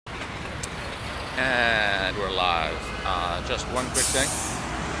And we're live. Just one quick thing.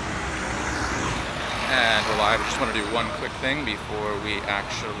 And we're live. I just want to do one quick thing before we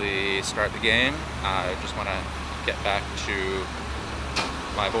actually start the game. I just want to get back to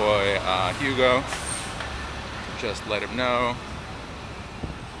my boy Hugo. Just let him know.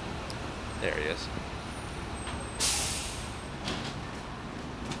 There he is.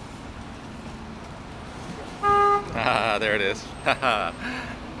 Ah, there it is.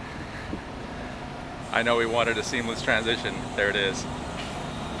 I know we wanted a seamless transition. There it is.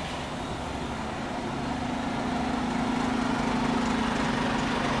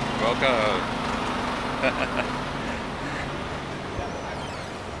 Welcome.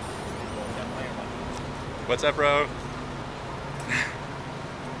 What's up, bro?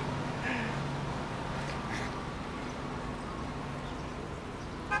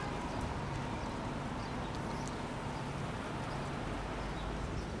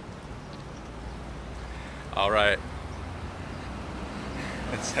 All right.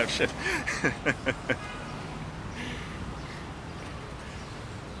 Inception.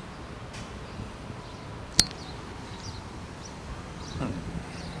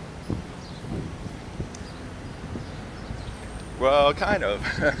 Well, kind of.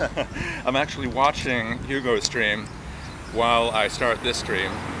 I'm actually watching Hugo's stream while I start this stream.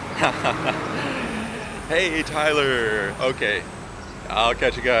 Hey, Tyler. Okay. I'll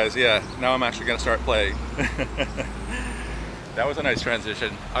catch you guys. Yeah, now I'm actually going to start playing. That was a nice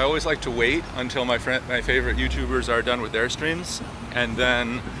transition. I always like to wait until my favorite YouTubers are done with their streams, and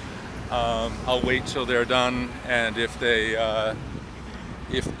then I'll wait till they're done, and if they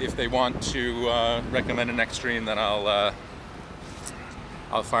want to recommend a next stream, then I'll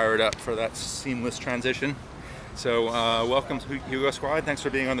fire it up for that seamless transition. So welcome to Hugo Squad. Thanks for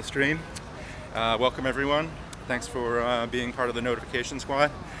being on the stream. Welcome everyone. Thanks for being part of the notification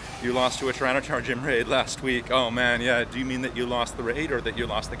squad. You lost to a Tyranitar gym raid last week. Oh man, yeah. Do you mean that you lost the raid or that you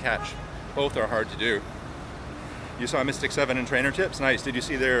lost the catch? Both are hard to do. You saw Mystic 7 and Trainer Tips? Nice. Did you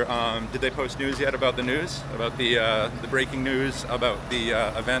see their, did they post news yet about the news? About the breaking news about the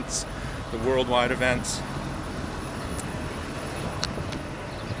events, the worldwide events?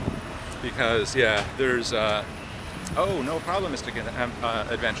 Because, yeah, there's, oh, no problem, Mystic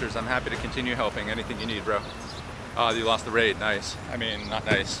Adventures. I'm happy to continue helping. Anything you need, bro. You lost the raid. Nice. I mean, not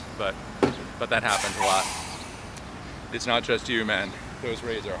nice, but that happens a lot. It's not just you, man. Those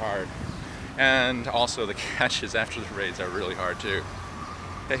raids are hard. And also the catches after the raids are really hard too.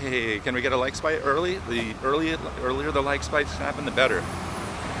 Hey, can we get a like spike early? The earlier the like spikes happen, the better.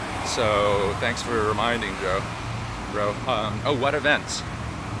 So thanks for reminding, Joe. Bro. Oh, what events?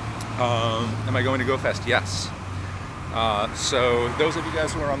 Am I going to Go Fest? Yes. So those of you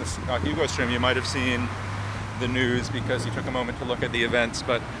guys who are on the Hugo stream, you might have seen the news because you took a moment to look at the events,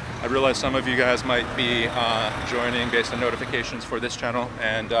 but I realize some of you guys might be joining based on notifications for this channel,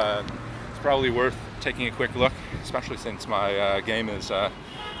 and it's probably worth taking a quick look, especially since my game is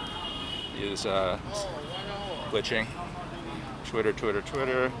glitching. Twitter,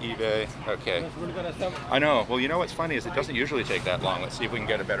 eBay. Okay. I know. Well, you know what's funny is it doesn't usually take that long. Let's see if we can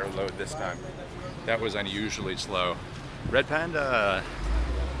get a better load this time. That was unusually slow. Red Panda.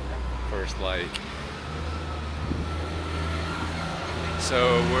 First like.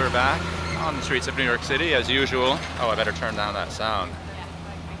 So we're back on the streets of New York City as usual. Oh, I better turn down that sound.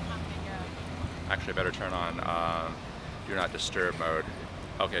 Actually, I better turn on Do Not Disturb mode.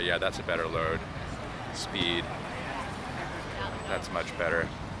 Okay, yeah, that's a better load. Speed. That's much better.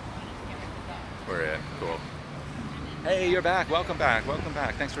 We're in. Cool. Hey, you're back. Welcome back. Welcome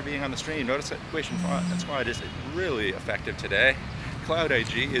back. Thanks for being on the stream. Notification Squad is really effective today. Cloud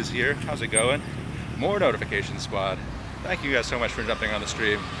IG is here. How's it going? More Notification Squad. Thank you guys so much for jumping on the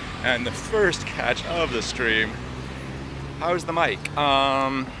stream. And the first catch of the stream. How's the mic?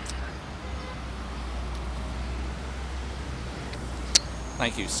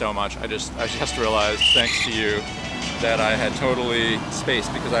 Thank you so much. I just realized, thanks to you, that I had totally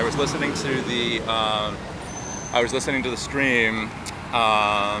spaced because I was listening to the stream,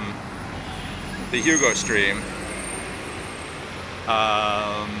 the Hugo stream.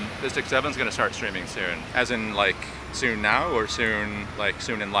 Mystic 7's gonna start streaming soon, as in like soon now or soon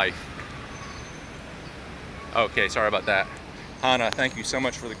in life. Okay, sorry about that. Hannah, thank you so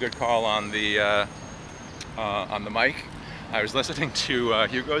much for the good call on the mic. I was listening to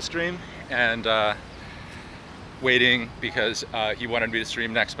Hugo's stream and waiting because he wanted me to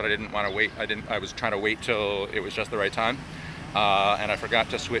stream next, but I didn't want to wait. I was trying to wait till it was just the right time, and I forgot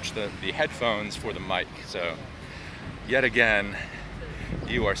to switch the headphones for the mic. So yet again,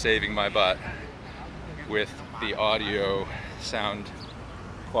 you are saving my butt with the audio sound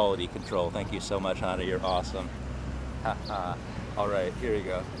quality control. Thank you so much, Hannah. You're awesome. All right, here we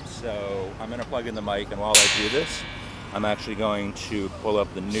go. So I'm going to plug in the mic, and while I do this, I'm actually going to pull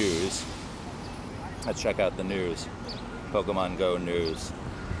up the news. Let's check out the news. Pokemon Go news.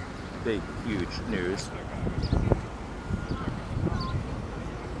 Big, huge news.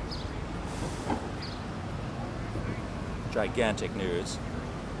 Gigantic news.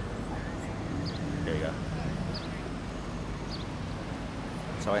 There you go.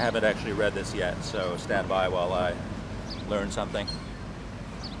 So I haven't actually read this yet, so stand by while I learn something.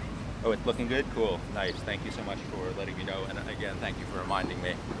 Oh, it's looking good? Cool. Nice. Thank you so much for letting me know. And again, thank you for reminding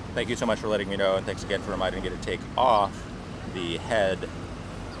me. Thank you so much for letting me know, and thanks again for reminding me to take off the head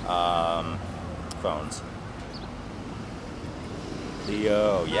phones.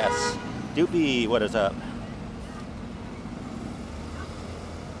 Leo, yes. Doopy, what is up?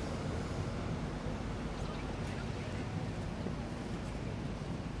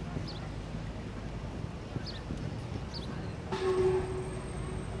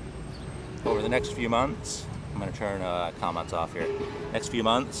 Over the next few months, I'm going to turn comments off here. Next few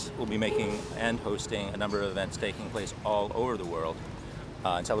months, we'll be making and hosting a number of events taking place all over the world.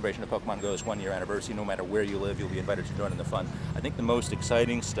 In celebration of Pokemon GO's 1-year anniversary, no matter where you live, you'll be invited to join in the fun. I think the most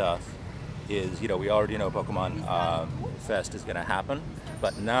exciting stuff is, you know, we already know Pokemon Fest is going to happen,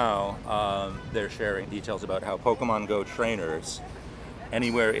 but now they're sharing details about how Pokemon GO trainers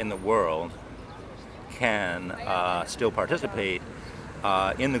anywhere in the world can still participate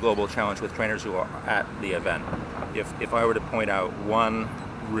in the global challenge with trainers who are at the event. If I were to point out one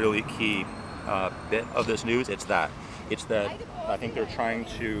really key bit of this news, it's that I think they're trying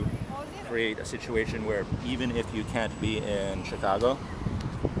to create a situation where even if you can't be in Chicago,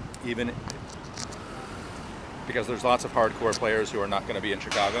 because there's lots of hardcore players who are not going to be in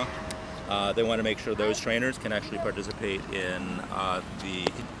Chicago, they want to make sure those trainers can actually participate in the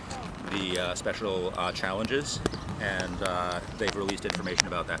special challenges, and they've released information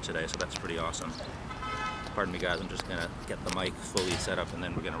about that today, so that's pretty awesome. Pardon me guys, I'm just gonna get the mic fully set up and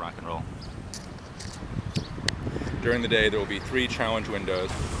then we're gonna rock and roll. During the day there will be 3 challenge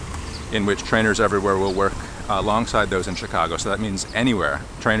windows in which trainers everywhere will work alongside those in Chicago. So that means anywhere,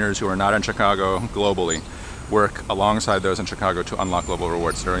 trainers who are not in Chicago globally work alongside those in Chicago to unlock global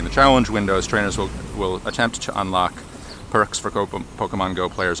rewards. During the challenge windows, trainers will attempt to unlock perks for Pokemon Go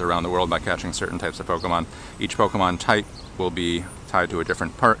players around the world by catching certain types of Pokemon. Each Pokemon type will be tied to a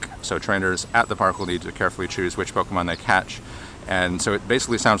different perk, so trainers at the park will need to carefully choose which Pokemon they catch. And so it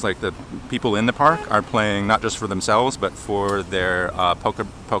basically sounds like the people in the park are playing not just for themselves, but for their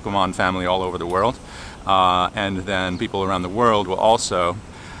Pokemon family all over the world. And then people around the world will also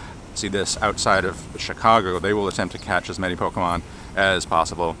see this outside of Chicago. They will attempt to catch as many Pokemon as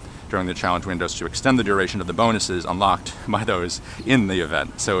possible during the challenge windows to extend the duration of the bonuses unlocked by those in the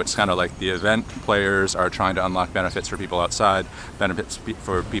event. So it's kind of like the event players are trying to unlock benefits for people outside, benefits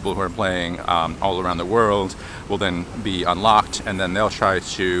for people who are playing all around the world will then be unlocked, and then they'll try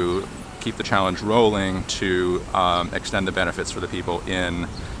to keep the challenge rolling to extend the benefits for the people in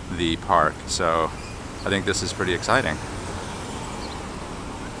the park. So I think this is pretty exciting.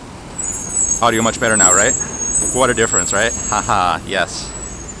 Audio much better now, right? What a difference, right? Haha, yes.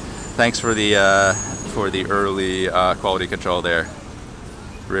 Thanks for the early quality control there.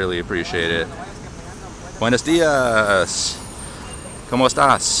 Really appreciate it. Buenos dias. ¿Cómo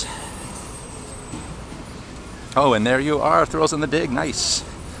estás? Oh, and there you are, Thrills in the Dig. Nice.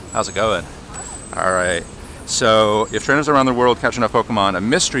 How's it going? All right. So, if trainers around the world catch enough Pokemon, a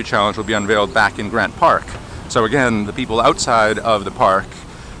mystery challenge will be unveiled back in Grant Park. So again, the people outside of the park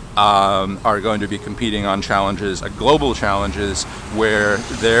are going to be competing on challenges, global challenges, where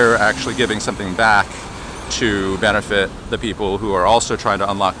they're actually giving something back to benefit the people who are also trying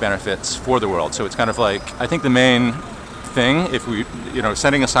to unlock benefits for the world. So it's kind of like, I think the main thing, if we,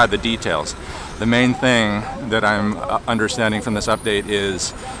 setting aside the details, the main thing that I'm understanding from this update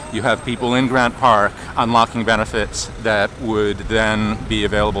is you have people in Grant Park unlocking benefits that would then be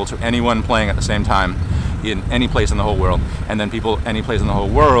available to anyone playing at the same time in any place in the whole world, and then people any place in the whole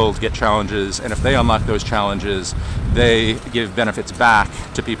world get challenges, and if they unlock those challenges, they give benefits back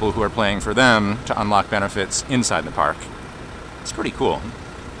to people who are playing for them to unlock benefits inside the park. It's pretty cool.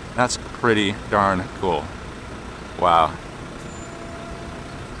 That's pretty darn cool. Wow.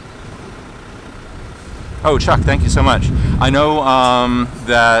 Oh, Chuck, thank you so much. I know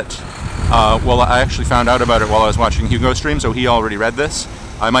that, well, I actually found out about it while I was watching Hugo's stream, so he already read this.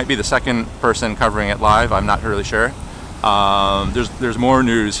 I might be the second person covering it live, I'm not really sure. There's more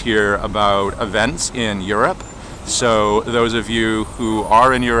news here about events in Europe. So those of you who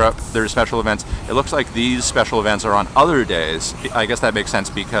are in Europe, there's special events. It looks like these special events are on other days. I guess that makes sense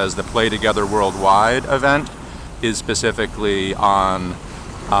because the Play Together Worldwide event is specifically on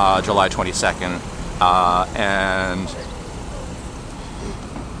July 22nd.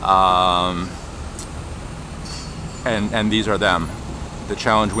 And these are them. The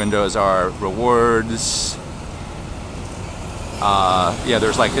challenge windows are rewards. Yeah,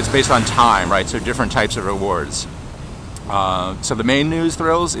 there's like, it's based on time, right? So different types of rewards. So the main news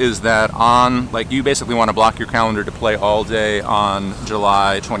thrills is that like you basically want to block your calendar to play all day on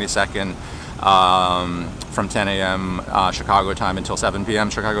July 22nd from 10 a.m. Chicago time until 7 p.m.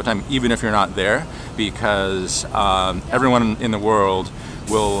 Chicago time, even if you're not there, because everyone in the world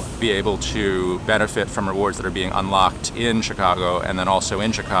will be able to benefit from rewards that are being unlocked in Chicago, and then also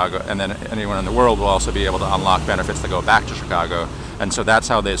in Chicago, and then anyone in the world will also be able to unlock benefits that go back to Chicago. And so that's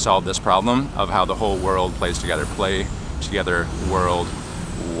how they solved this problem of how the whole world plays together. Play together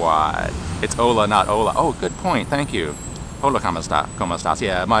worldwide. It's Ola, not Ola. Oh, good point. Thank you. Hola, ¿cómo estás?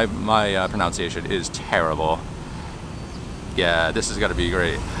 Yeah, my pronunciation is terrible. Yeah, this is going to be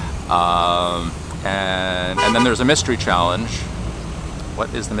great. And then there's a mystery challenge.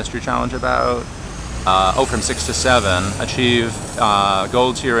 What is the mystery challenge about? From 6 to 7, achieve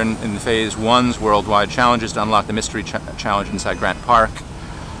gold tier in phase 1's worldwide challenges to unlock the mystery challenge inside Grant Park.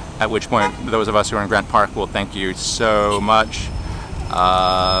 At which point, those of us who are in Grant Park will thank you so much.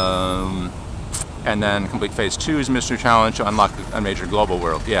 And then complete phase 2's mystery challenge to unlock a major global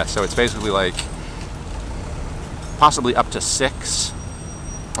world. Yeah, so it's basically like possibly up to 6.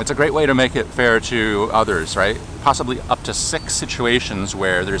 It's a great way to make it fair to others, right? Possibly up to 6 situations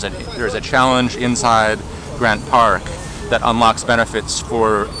where there's a challenge inside Grant Park that unlocks benefits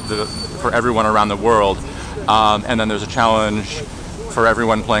for everyone around the world, and then there's a challenge for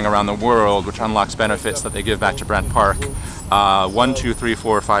everyone playing around the world, which unlocks benefits that they give back to Grant Park. 1, 2, 3,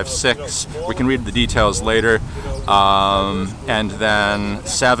 4, 5, 6. We can read the details later. And then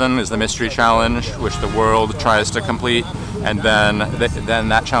 7 is the mystery challenge, which the world tries to complete. And then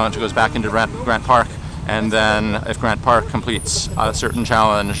that challenge goes back into Grant Park. And then if Grant Park completes a certain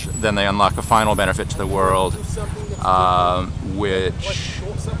challenge, then they unlock a final benefit to the world, which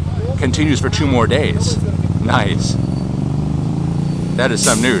continues for 2 more days. Nice. That is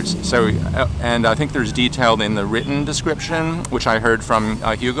some news. So, and I think there's detailed in the written description, which I heard from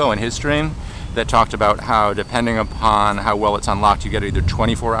Hugo in his stream, that talked about how depending upon how well it's unlocked, you get either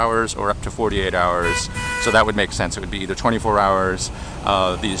 24 hours or up to 48 hours. So that would make sense. It would be either 24 hours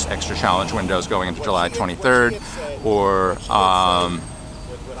of these extra challenge windows going into July 23rd, or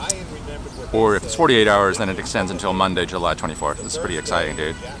if it's 48 hours, then it extends until Monday, July 24th. This is pretty exciting,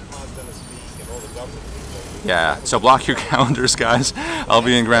 dude. Yeah, so block your calendars, guys. I'll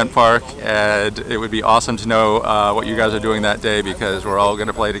be in Grant Park, and it would be awesome to know what you guys are doing that day, because we're all going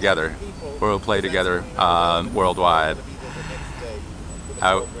to play together. We'll play together worldwide.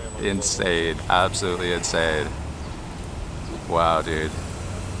 Out insane, absolutely insane. Wow, dude.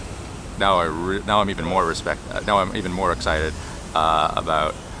 Now I'm even more excited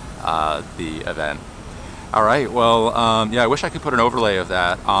about the event. All right, well, yeah, I wish I could put an overlay of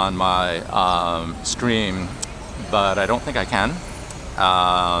that on my stream, but I don't think I can.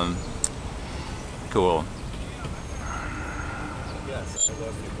 Cool.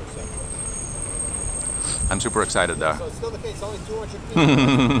 I'm super excited, though. So it's still the case, only 200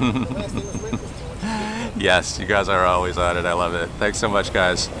 Yes, you guys are always on it. I love it. Thanks so much,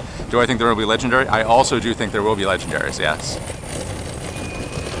 guys. Do I think there will be legendary? I also do think there will be legendaries, yes.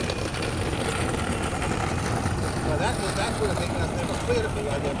 That's what I think that's never clear to me.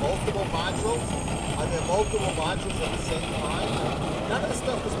 Are there multiple modules? Are there multiple modules at the same time? None of the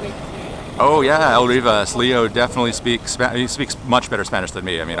stuff was made clear. Oh yeah, El Rivas. Leo definitely speaks Spanish. He speaks much better Spanish than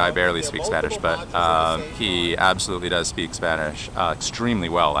me. I mean, I barely speak Spanish, but he absolutely does speak Spanish extremely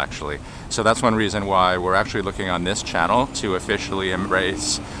well, actually. So that's one reason why we're actually looking on this channel to officially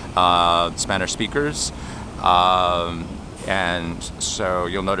embrace Spanish speakers. And so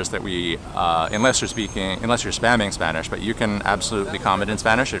you'll notice that we, unless you're spamming Spanish, but you can absolutely comment in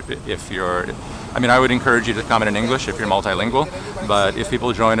Spanish if you're, I mean, I would encourage you to comment in English if you're multilingual, but if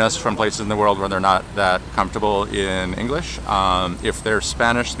people join us from places in the world where they're not that comfortable in English, if they're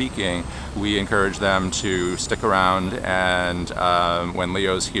Spanish speaking, we encourage them to stick around, and when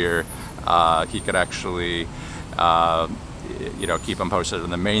Leo's here, he could actually, you know, keep them posted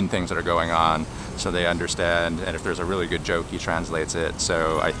on the main things that are going on, so they understand, and if there's a really good joke, he translates it.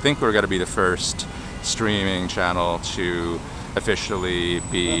 So I think we're going to be the first streaming channel to officially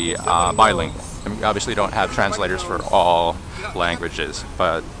be bilingual. we obviously don't have translators for all languages,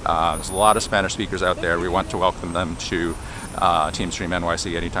 but there's a lot of Spanish speakers out there. We want to welcome them to Team Stream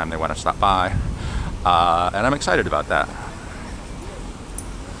NYC anytime they want to stop by, and I'm excited about that.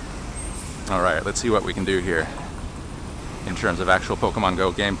 All right, let's see what we can do here in terms of actual Pokemon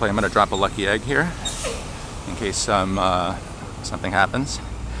Go gameplay. I'm going to drop a lucky egg here in case something happens.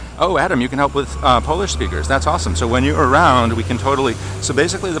 Oh, Adam, you can help with Polish speakers. That's awesome. So when you're around, we can totally... So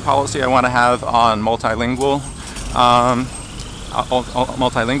basically the policy I want to have on multilingual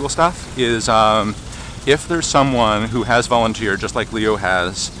stuff is if there's someone who has volunteered, just like Leo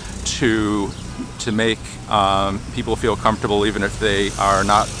has, to make people feel comfortable even if they are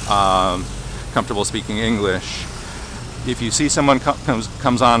not comfortable speaking English. If you see someone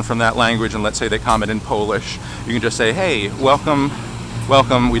comes on from that language and let's say they comment in Polish, you can just say, hey, welcome,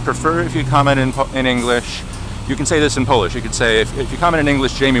 we prefer if you comment in English. You can say this in Polish. You could say, if you comment in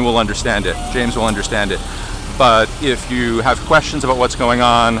English, James will understand it. But if you have questions about what's going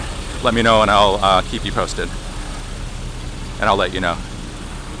on, let me know and I'll keep you posted. And I'll let you know.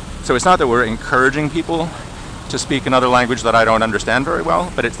 So it's not that we're encouraging people to speak another language that I don't understand very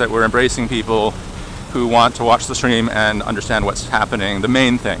well, but it's that we're embracing people who want to watch the stream and understand what's happening, the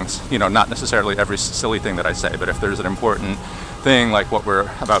main things, you know, not necessarily every silly thing that I say, but if there's an important thing like what we're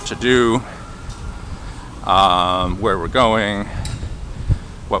about to do, where we're going,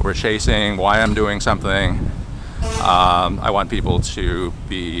 what we're chasing, why I'm doing something, I want people to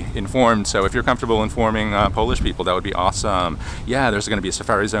be informed. So if you're comfortable informing Polish people, that would be awesome. Yeah, there's going to be a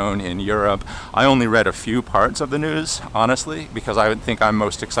safari zone in Europe. I only read a few parts of the news, honestly, because I would think I'm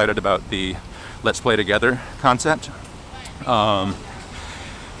most excited about the Let's Play Together concept.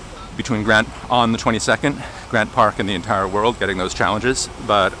 Between Grant on the 22nd, Grant Park and the entire world getting those challenges.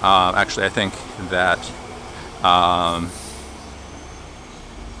 But actually I think that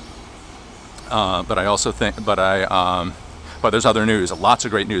but I also think, but there's other news, lots of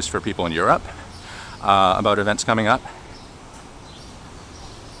great news for people in Europe about events coming up.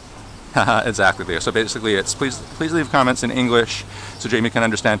 Exactly, Leo. So basically it's please leave comments in English so Jamie can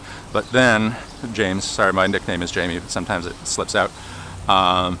understand. But then, James, sorry, my nickname is Jamie, but sometimes it slips out.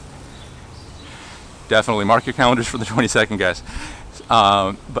 Definitely mark your calendars for the 22nd, guys.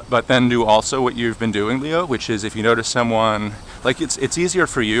 But then do also what you've been doing, Leo, which is if you notice someone, like it's easier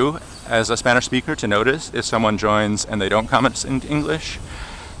for you as a Spanish speaker to notice if someone joins and they don't comment in English,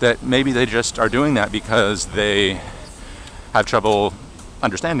 that maybe they just are doing that because they have trouble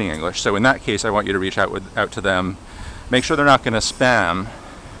understanding English. So in that case, I want you to reach out to them, make sure they're not going to spam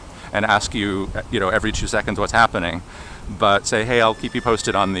and ask you, every 2 seconds what's happening, but say, hey, I'll keep you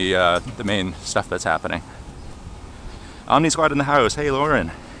posted on the main stuff that's happening. Omni Squad in the house. Hey,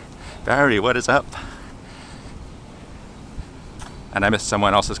 Lauren. Barry, what is up? And I missed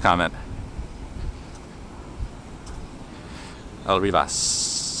someone else's comment. El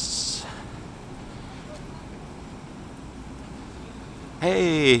Rivas.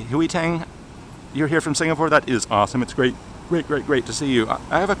 Hey, Hui Tang. You're here from Singapore? That is awesome. It's great to see you.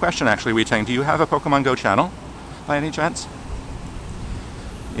 I have a question actually, Hui Tang. Do you have a Pokemon Go channel by any chance?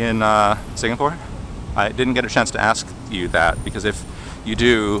 In Singapore? I didn't get a chance to ask you that because if you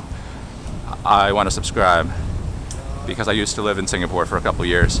do, I want to subscribe because I used to live in Singapore for a couple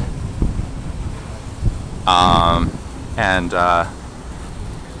years. And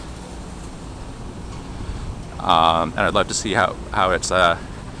I'd love to see how it's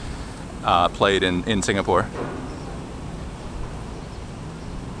played in Singapore.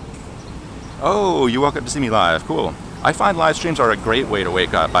 Oh, you woke up to see me live. Cool. I find live streams are a great way to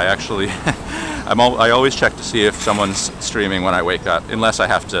wake up. I actually, I always check to see if someone's streaming when I wake up, unless I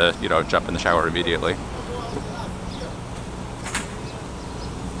have to, jump in the shower immediately.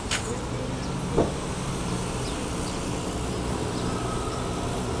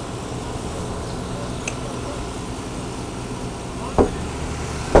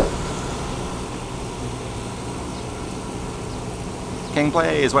 King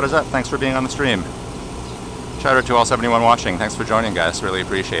Plays, what is up? Thanks for being on the stream. Shout out to all 71 watching. Thanks for joining, guys. Really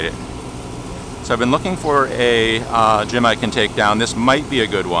appreciate it. So I've been looking for a gym I can take down. This might be a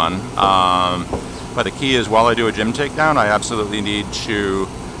good one. But the key is while I do a gym takedown, I absolutely need to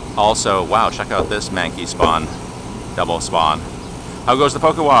also, wow, check out this Mankey spawn. Double spawn. How goes the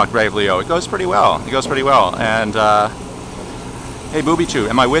Pokewalk, Brave Leo? It goes pretty well. And hey, Booby2,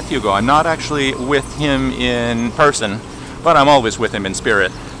 am I with Hugo? I'm not actually with him in person, but I'm always with him in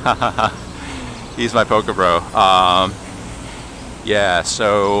spirit. He's my Poke Bro. Yeah,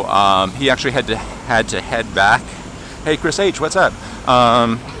 so he actually had to head back. Hey, Chris H, what's up?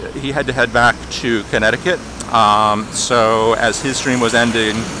 He had to head back to Connecticut. So as his stream was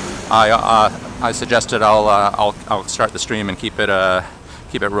ending, I suggested I'll start the stream and keep it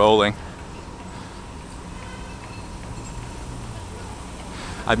rolling.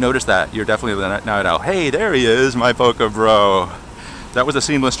 I've noticed that you're definitely the night owl. Hey, there he is, my Poke Bro. That was a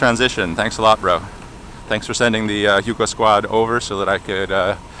seamless transition. Thanks a lot, bro. Thanks for sending the Hugo squad over so that I could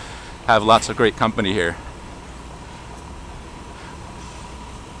have lots of great company here.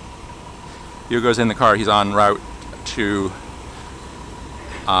 Hugo's in the car. He's en route to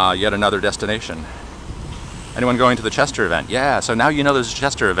yet another destination. Anyone going to the Chester event? Yeah, so now you know there's a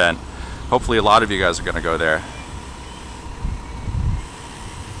Chester event. Hopefully a lot of you guys are going to go there.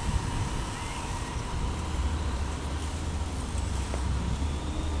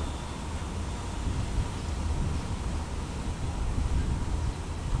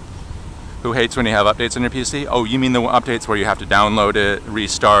 Who hates when you have updates on your PC? Oh, you mean the updates where you have to download it,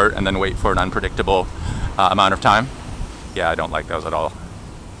 restart, and then wait for an unpredictable amount of time? Yeah, I don't like those at all.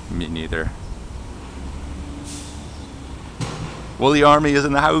 Me neither. Woolly Army is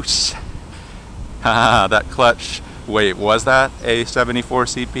in the house. Haha, that clutch. Wait, was that a 74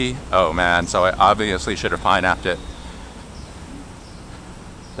 CP? Oh man, so I obviously should have pine-apped it.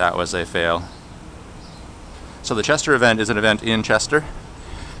 That was a fail. So the Chester event is an event in Chester.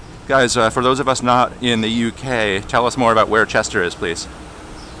 Guys, for those of us not in the UK, tell us more about where Chester is, please.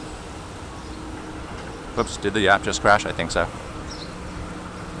 Whoops, did the app just crash? I think so.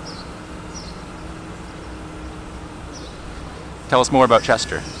 Tell us more about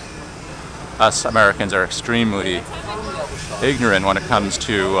Chester. Us Americans are extremely ignorant when it comes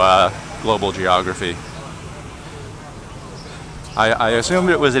to global geography. I assumed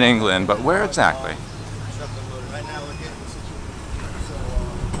it was in England, but where exactly?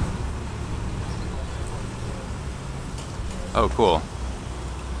 Oh, cool.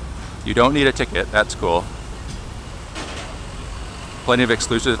 You don't need a ticket. That's cool. Plenty of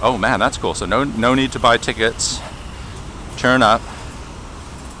exclusive. Oh man, that's cool. So no need to buy tickets. Churn up.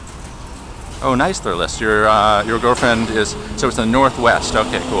 Oh, nice, Thurlist. Your girlfriend is. So it's the Northwest.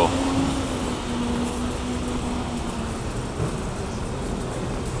 Okay, cool.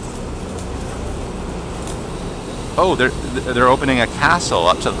 Oh, they're opening a castle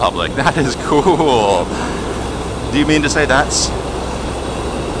up to the public. That is cool. Do you mean to say that's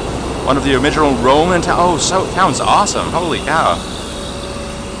one of the original Roman towns? Oh, so sounds awesome. Holy cow.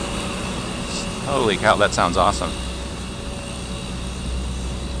 Holy cow, that sounds awesome.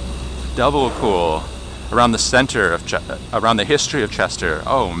 Double cool. Around the center of around the history of Chester.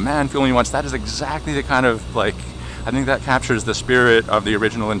 Oh man, fooling once. That is exactly the kind of, like, I think that captures the spirit of the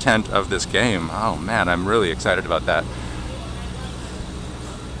original intent of this game. Oh man, I'm really excited about that.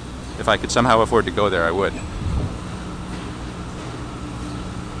 If I could somehow afford to go there, I would.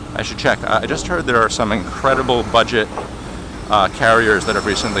 I should check. I just heard there are some incredible budget carriers that have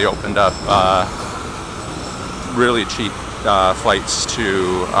recently opened up really cheap flights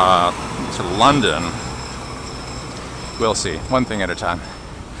to London. We'll see. One thing at a time.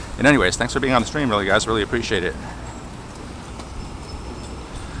 And anyways, thanks for being on the stream, really, guys. Really appreciate it.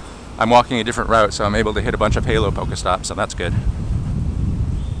 I'm walking a different route, so I'm able to hit a bunch of Halo Pokestops, so that's good.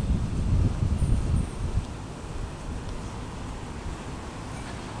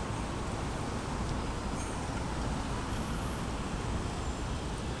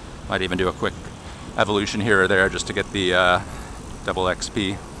 Might even do a quick evolution here or there just to get the double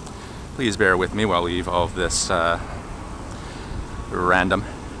XP. Please bear with me while we evolve this random.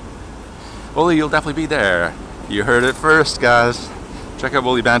 Wooly, you'll definitely be there. You heard it first, guys. Check out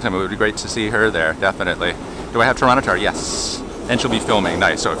Wooly Bantam. It would be great to see her there, definitely. Do I have Tyranitar? Yes. And she'll be filming.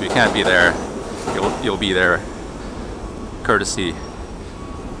 Nice. So if you can't be there, you'll be there courtesy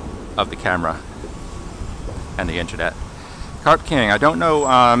of the camera and the internet. Carp King, I don't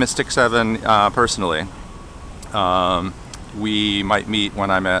know Mystic 7 personally. We might meet when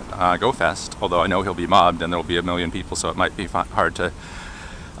I'm at GoFest, although I know he'll be mobbed and there'll be a million people, so it might be hard to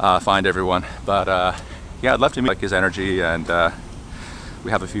find everyone. But yeah, I'd love to meet, like, his energy, and we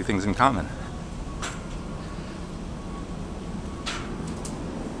have a few things in common.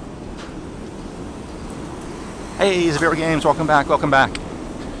 Hey, Zero Games, welcome back, welcome back.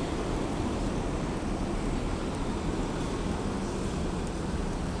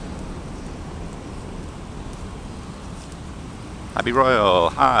 Happy Royal,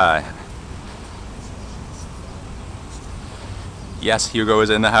 hi. Yes, Hugo is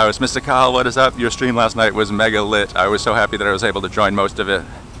in the house. Mr. Kyle, what is up? Your stream last night was mega lit. I was so happy that I was able to join most of it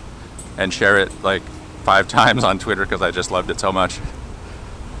and share it like 5 times on Twitter because I just loved it so much.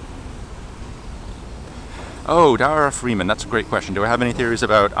 Oh, Dara Freeman, that's a great question. Do I have any theories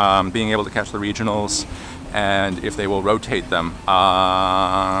about being able to catch the regionals and if they will rotate them?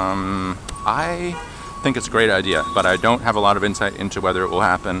 I think it's a great idea, but I don't have a lot of insight into whether it will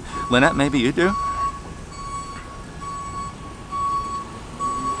happen. Lynette, maybe you do?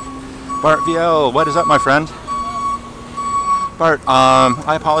 Bart VL, what is up, my friend? Bart,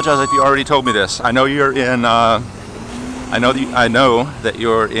 I apologize if you already told me this. I know you're in, I know that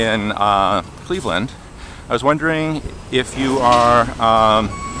you're in Cleveland. I was wondering if you are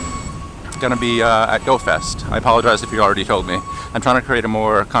going to be at GoFest. I apologize if you already told me. I'm trying to create a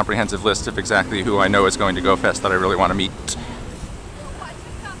more comprehensive list of exactly who I know is going to GoFest that I really want to meet.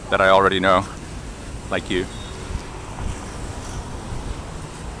 That I already know, like you.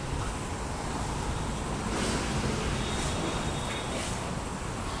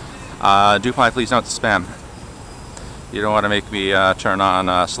 Dupli, please don't spam. You don't want to make me turn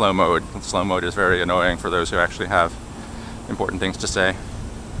on slow mode. Slow mode is very annoying for those who actually have important things to say.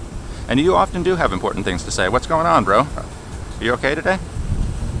 And you often do have important things to say. What's going on, bro? Are you okay today?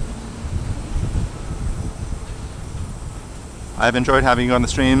 I've enjoyed having you on the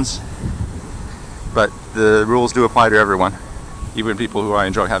streams, but the rules do apply to everyone, even people who I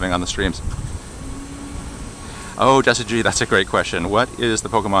enjoy having on the streams. Oh, Jessica G, that's a great question. What is the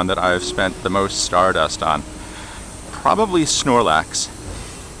Pokemon that I've spent the most Stardust on? Probably Snorlax.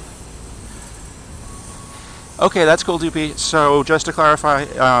 Okay, that's cool, Doopy. So just to clarify,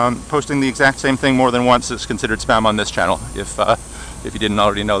 posting the exact same thing more than once is considered spam on this channel. If you didn't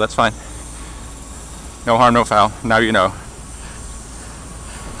already know, that's fine. No harm, no foul. Now you know.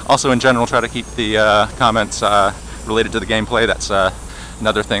 Also, in general, try to keep the comments related to the gameplay. That's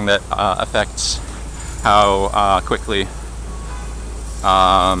another thing that affects how quickly,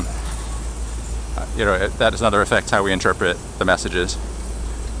 that is another effect how we interpret the messages.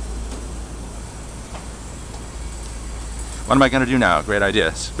 What am I going to do now? Great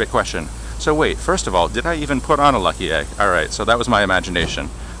ideas. Great question. So wait, first of all, did I even put on a lucky egg? Alright, so that was my imagination.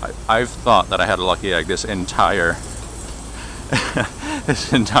 I've thought that I had a lucky egg this entire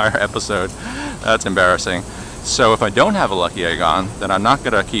this entire episode. That's embarrassing. So if I don't have a lucky egg on, then I'm not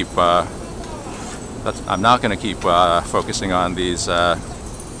going to keep focusing on these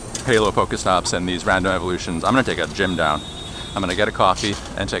Halo Pokestops and these random evolutions. I'm going to take a gym down. I'm going to get a coffee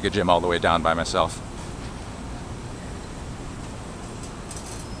and take a gym all the way down by myself.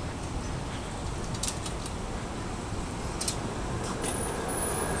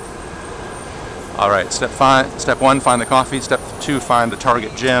 Alright, step one, find the coffee. Step two, find the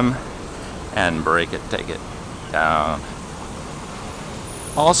target gym and break it, take it down.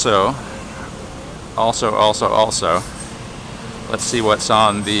 Also, let's see what's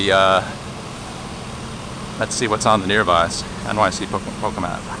on the nearbys. NYC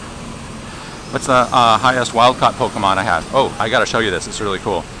Pokemon. What's the highest wild-caught Pokemon I have? Oh, I gotta show you this. It's really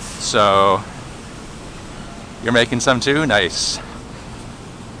cool. So, you're making some too? Nice.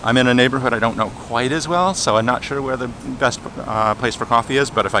 I'm in a neighborhood I don't know quite as well, so I'm not sure where the best place for coffee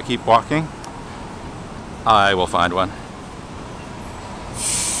is, but if I keep walking, I will find one.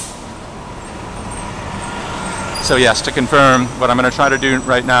 So yes, to confirm, what I'm going to try to do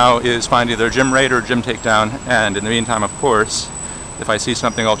right now is find either Gym Raid or Gym Takedown, and in the meantime, of course, if I see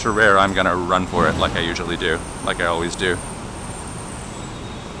something ultra rare, I'm going to run for it like I usually do, like I always do.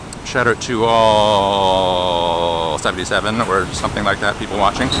 Shout out to all 77 or something like that, people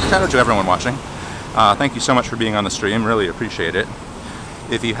watching. Shout out to everyone watching. Thank you so much for being on the stream, really appreciate it.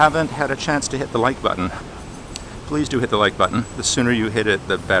 If you haven't had a chance to hit the like button, please do hit the like button. The sooner you hit it,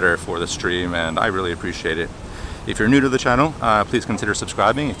 the better for the stream, and I really appreciate it. If you're new to the channel, please consider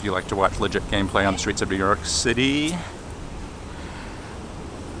subscribing if you like to watch legit gameplay on the streets of New York City,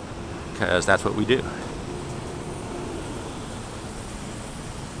 because that's what we do.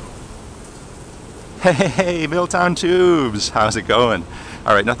 Hey, Milltown Tubes! How's it going?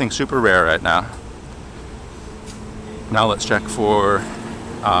 Alright, nothing super rare right now. Now let's check for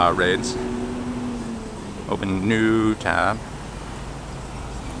raids. Open new tab.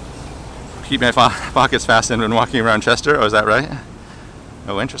 Keep my pockets fastened when walking around Chester. Oh, is that right?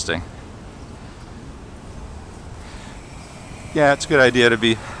 Oh, interesting. Yeah, it's a good idea to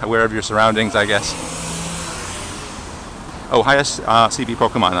be aware of your surroundings, I guess. Oh, highest CB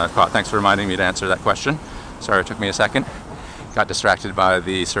Pokemon I've caught. Thanks for reminding me to answer that question. Sorry, it took me a second. Got distracted by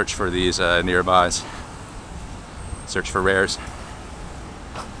the search for these nearbys. Search for rares.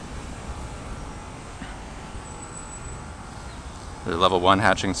 There's level 1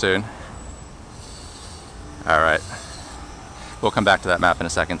 hatching soon. Alright. We'll come back to that map in a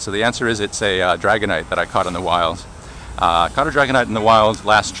second. So the answer is it's a Dragonite that I caught in the wild. Caught a Dragonite in the wild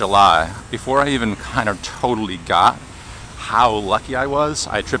last July. Before I even kind of totally got how lucky I was,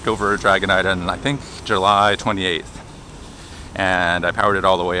 I tripped over a Dragonite on, I think, July 28th. And I powered it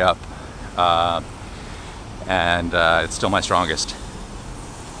all the way up. and it's still my strongest.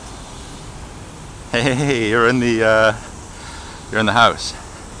 Hey, you're in the house.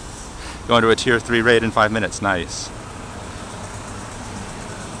 Going to a tier 3 raid in 5 minutes. Nice.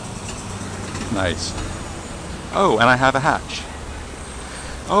 Nice. Oh, and I have a hatch.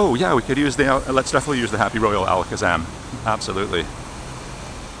 Oh yeah, we could use the, let's definitely use the Happy Royal Alakazam. Absolutely.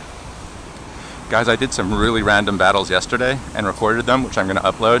 Guys, I did some really random battles yesterday and recorded them, which I'm going to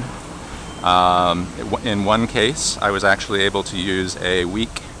upload. In one case, I was actually able to use a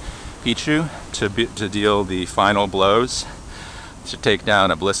weak Pichu to deal the final blows to take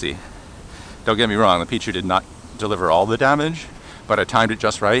down a Blissey. Don't get me wrong, the Pichu did not deliver all the damage, but I timed it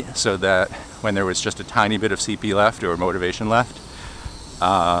just right so that when there was just a tiny bit of CP left or motivation left,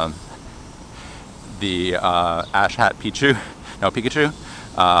 the Ash Hat Pikachu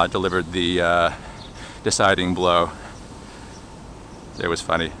delivered the deciding blow. It was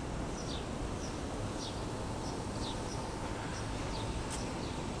funny.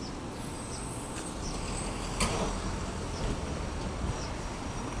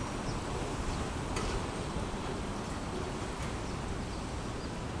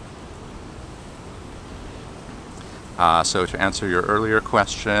 So to answer your earlier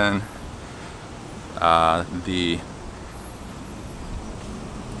question, the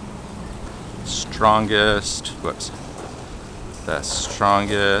strongest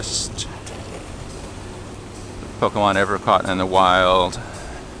Pokemon ever caught in the wild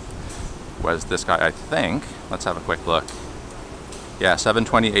was this guy, I think. Let's have a quick look. Yeah,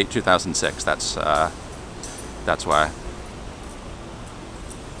 7/28/2006. That's why.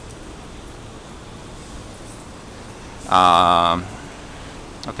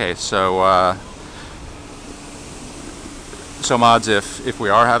 Okay, so mods, if we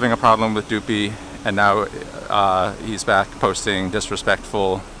are having a problem with Doopy and now he's back posting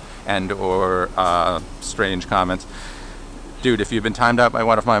disrespectful and or strange comments, dude, if you've been timed out by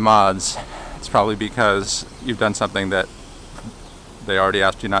one of my mods, it's probably because you've done something that they already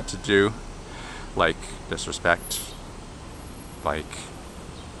asked you not to do, like disrespect, like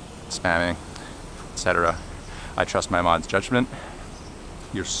spamming, etc. I trust my mod's judgment.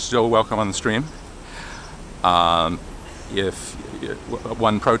 You're still welcome on the stream. One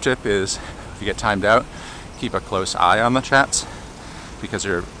pro tip is, if you get timed out, keep a close eye on the chats, because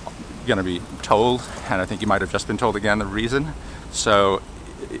you're going to be told, and I think you might have just been told again, the reason. So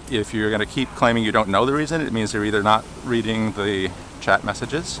if you're going to keep claiming you don't know the reason, it means you're either not reading the chat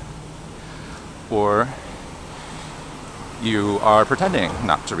messages or you are pretending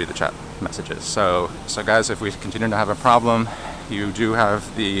not to read the chat messages. So guys, if we continue to have a problem, you do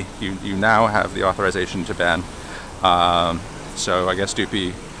have the you now have the authorization to ban. So I guess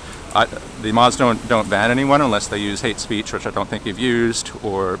Doopy, the mods don't ban anyone unless they use hate speech, which I don't think you've used,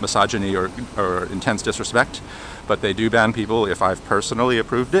 or misogyny or intense disrespect, but they do ban people if I've personally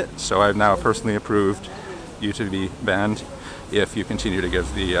approved it. So I've now personally approved you to be banned if you continue to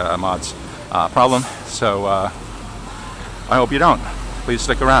give the mods problem. So I hope you don't. Please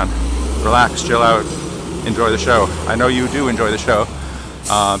stick around, relax, chill out, enjoy the show. I know you do enjoy the show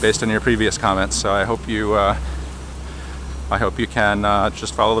based on your previous comments, so I hope you can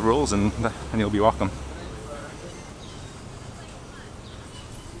just follow the rules and you'll be welcome.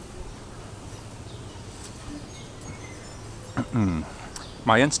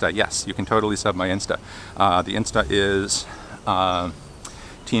 My Insta, yes, you can totally sub my Insta. The Insta is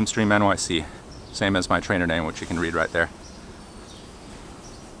TeamStreamNYC, same as my trainer name, which you can read right there.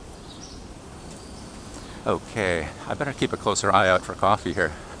 Okay, I better keep a closer eye out for coffee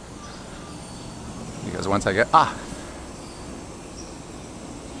here, because once I get,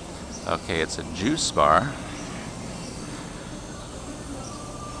 okay, it's a juice bar.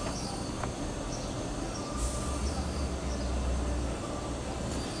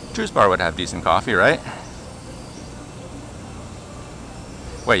 Juice bar would have decent coffee, right?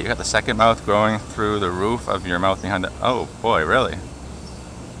 Wait, you got the second mouth growing through the roof of your mouth behind the... Oh boy, really?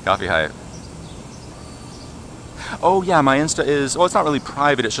 Coffee hype. Oh yeah, my Insta is... Well, it's not really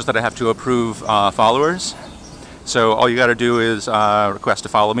private, it's just that I have to approve followers. So all you gotta do is request to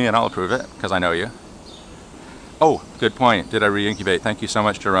follow me and I'll approve it, because I know you. Oh, good point. Did I re-incubate? Thank you so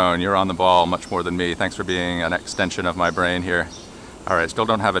much, Jerome. You're on the ball much more than me. Thanks for being an extension of my brain here. Alright, still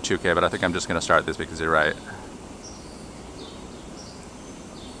don't have a 2K, but I think I'm just gonna start this because you're right.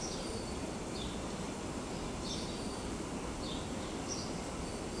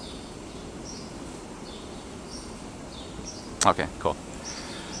 Okay, cool.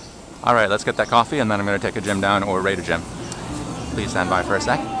 Alright, let's get that coffee and then I'm going to take a gym down or raid a gym. Please stand by for a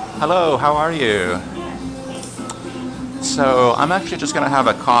sec. Hello, how are you? So, I'm actually just going to have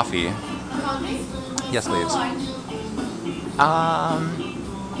a coffee. Yes, leaves.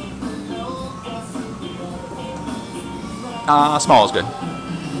 Small is good.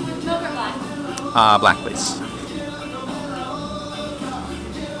 Milk or black? Black, please.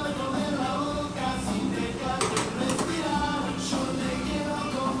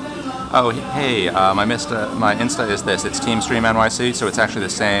 Oh, hey, my Insta is this. It's TeamStream NYC, so it's actually the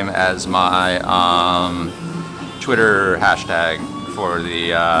same as my Twitter hashtag for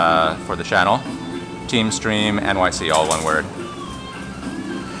the channel. TeamStream NYC, all one word.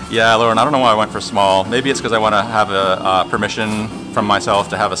 Yeah, Lauren, I don't know why I went for small. Maybe it's because I want to have a permission from myself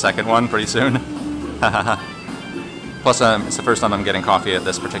to have a second one pretty soon. Plus, it's the first time I'm getting coffee at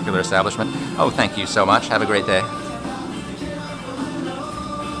this particular establishment. Oh, thank you so much. Have a great day.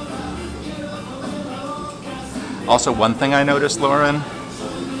 Also, one thing I noticed, Lauren,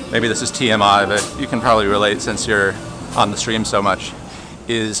 maybe this is TMI, but you can probably relate since you're on the stream so much,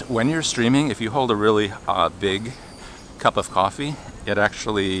 is when you're streaming, if you hold a really big cup of coffee, it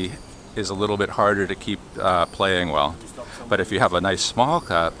actually is a little bit harder to keep playing well. But if you have a nice small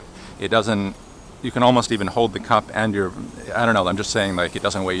cup, it doesn't, you can almost even hold the cup and I don't know, I'm just saying, like, it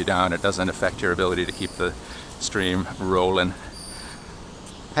doesn't weigh you down, it doesn't affect your ability to keep the stream rolling.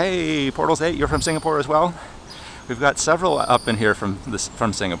 Hey, Portals 8, you're from Singapore as well? We've got several up in here from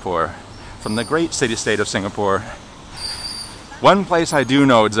Singapore, from the great city-state of Singapore. One place I do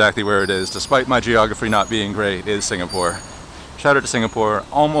know exactly where it is, despite my geography not being great, is Singapore. Shout out to Singapore,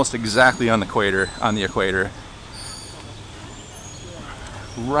 almost exactly on the equator.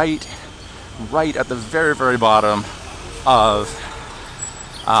 Right at the very, very bottom of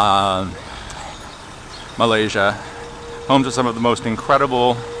Malaysia, home to some of the most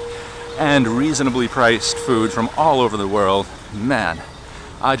incredible and reasonably priced food from all over the world. Man,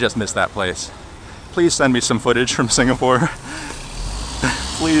 I just miss that place. Please send me some footage from Singapore.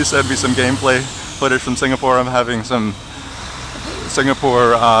 Please send me some gameplay footage from Singapore. I'm having some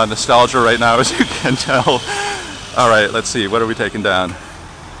Singapore nostalgia right now, as you can tell. All right, let's see, what are we taking down?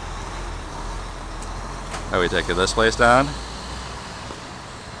 Are we taking this place down?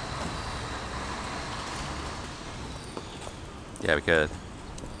 Yeah, we could.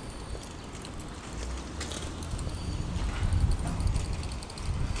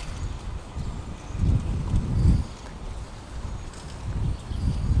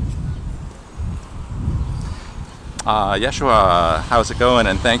 Yeshua, how's it going?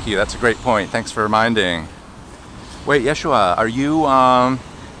 And thank you, that's a great point. Thanks for reminding. Wait, Yeshua, are you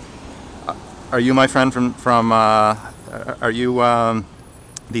my friend are you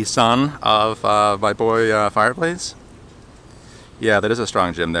the son of my boy Fireplace? Yeah, that is a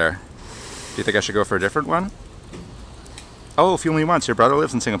strong gym there. Do you think I should go for a different one? Oh, Fuel Me Once, your brother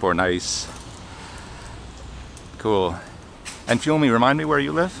lives in Singapore, nice. Cool. And Fuel Me, remind me where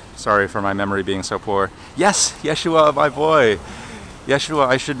you live? Sorry for my memory being so poor. Yes, Yeshua, my boy. Yeshua,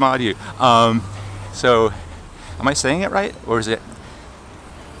 I should mod you. So, am I saying it right? Or is it...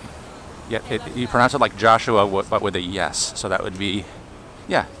 Yeah, you pronounce it like Joshua, but with a yes. So that would be...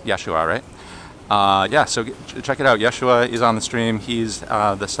 Yeah, Yeshua, right? Yeah, so check it out. Yeshua is on the stream. He's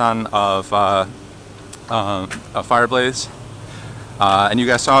the son of Fireblaze. And you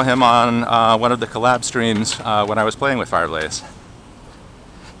guys saw him on one of the collab streams when I was playing with Fireblaze.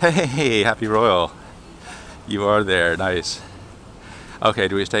 Hey, Happy Royal. You are there, nice. Okay,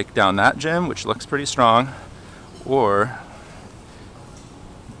 do we take down that gym, which looks pretty strong, or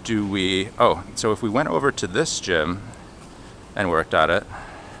do we... Oh, so if we went over to this gym and worked at it,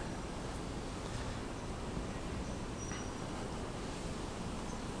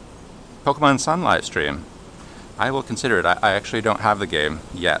 Pokemon Sun livestream. I will consider it. I actually don't have the game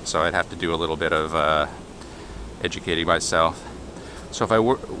yet, so I'd have to do a little bit of educating myself. So if I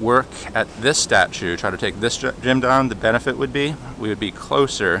work at this statue, try to take this gym down, the benefit would be, we would be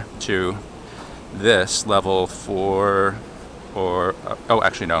closer to this level 4, or, oh,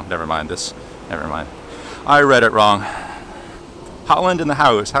 actually no, never mind, never mind. I read it wrong. Holland in the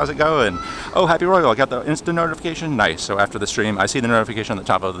house, how's it going? Oh, Happy Royal, I got the instant notification, nice. So after the stream, I see the notification on the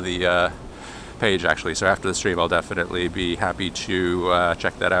top of the page actually, so after the stream I'll definitely be happy to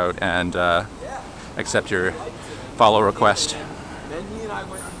check that out and accept your follow request.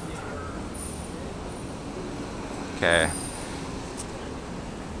 Okay.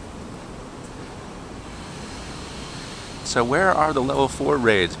 So where are the level 4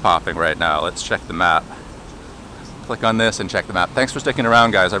 raids popping right now? Let's check the map. Click on this and check the map. Thanks for sticking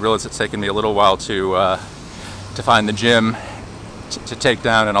around, guys. I realize it's taken me a little while to find the gym to take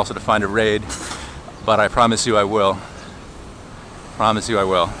down and also to find a raid, but I promise you I will. Promise you I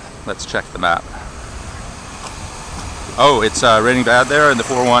will. Let's check the map. Oh, it's raining bad there in the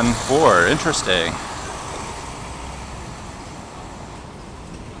 414. Interesting.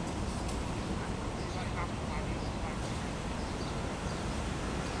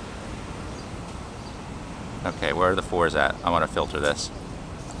 where are the 4s at? I want to filter this.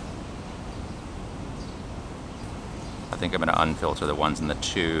 I think I'm going to unfilter the 1s and the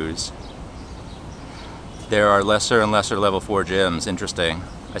 2s. There are lesser and lesser level 4 gyms. Interesting.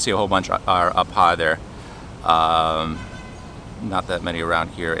 I see a whole bunch are up high there. Not that many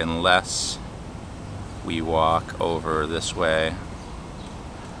around here unless we walk over this way.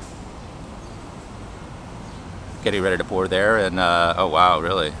 Getting ready to pour there, and oh wow,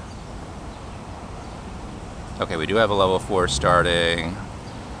 really? Okay, we do have a level 4 starting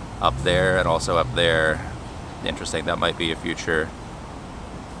up there and also up there. Interesting, that might be a future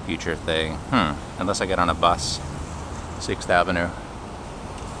thing. Unless I get on a bus. 6th Avenue.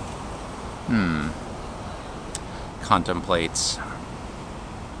 Contemplates.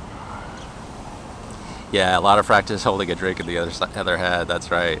 Yeah, a lot of practice holding a drink in the other hand,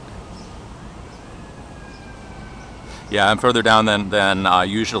 that's right. Yeah, I'm further down than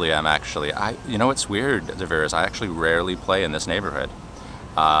usually am, actually. You know what's weird, Zaviris? I actually rarely play in this neighborhood.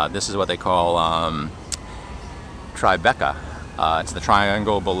 This is what they call Tribeca. It's the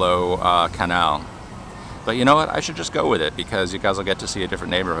triangle below Canal. But you know what? I should just go with it because you guys will get to see a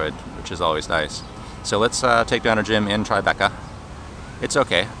different neighborhood, which is always nice. So let's take down a gym in Tribeca. It's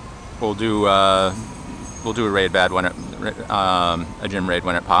okay. We'll do a raid bad when a gym raid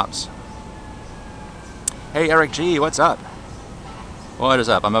when it pops. Hey Eric G, what's up? What is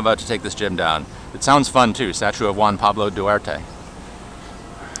up? I'm about to take this gym down. It sounds fun too, statue of Juan Pablo Duarte.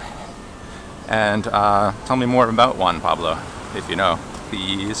 And tell me more about Juan Pablo, if you know,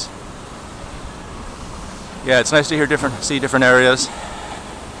 please. Yeah, it's nice to see different areas.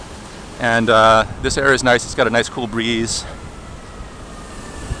 And this area is nice, it's got a nice cool breeze.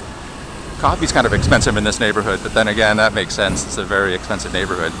 Coffee's kind of expensive in this neighborhood, but then again, that makes sense. It's a very expensive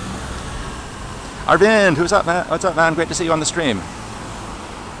neighborhood. Arvind, who's up, man? What's up, man? Great to see you on the stream.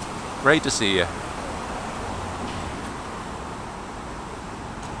 Great to see you.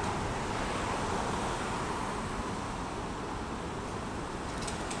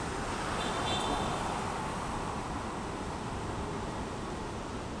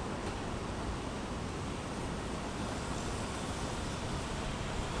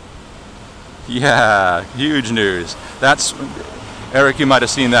 Yeah, huge news. That's Eric, you might have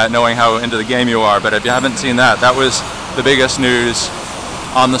seen that knowing how into the game you are, but if you haven't seen that, that was the biggest news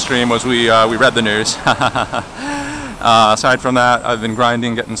on the stream was we read the news. Aside from that, I've been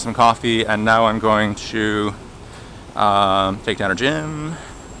grinding, getting some coffee, and now I'm going to take down a gym,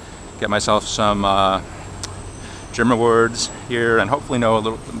 get myself some gym rewards here, and hopefully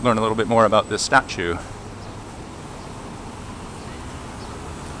learn a little bit more about this statue.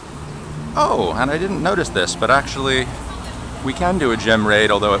 Oh, and I didn't notice this, but actually we can do a gym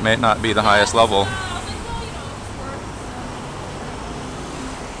raid, although it may not be the highest level.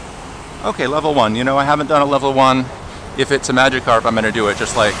 Okay, level 1. You know, I haven't done a level 1. If it's a Magikarp, I'm going to do it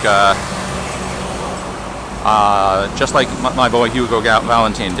just like my boy Hugo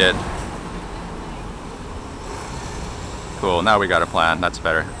Valentine did. Cool, now we got a plan. That's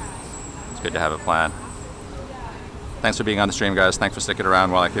better. It's good to have a plan. Thanks for being on the stream, guys. Thanks for sticking around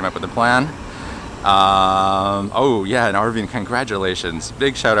while I came up with a plan. Oh yeah, and Arvind, congratulations.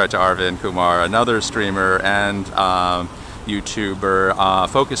 Big shout out to Arvind Kumar, another streamer and YouTuber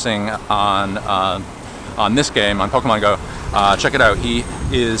focusing on this game, on Pokemon Go. Check it out. He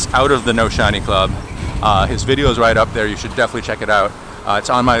is out of the No Shiny Club. His video is right up there. You should definitely check it out. It's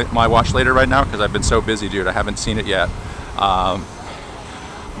on my watch later right now because I've been so busy, dude. I haven't seen it yet.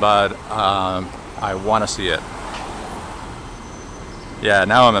 But I want to see it. Yeah,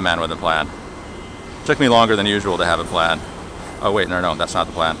 now I'm a man with a plan. Took me longer than usual to have a plan. Oh wait, no, that's not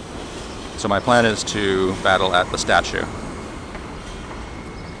the plan. So my plan is to battle at the statue.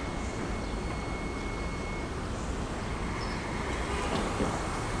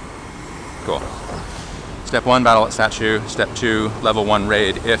 Cool. Step 1, battle at statue. Step 2, level 1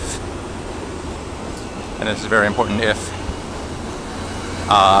 raid if, and this is very important,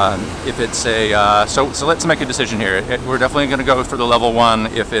 if it's a, so let's make a decision here. We're definitely going to go for the level 1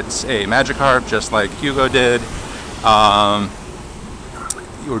 if it's a Magikarp, just like Hugo did.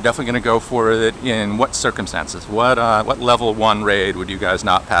 We're definitely going to go for it in what circumstances? What level 1 raid would you guys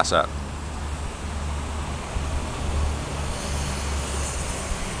not pass up?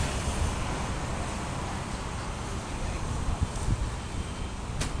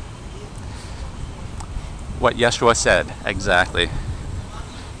 What Yeshua said, exactly.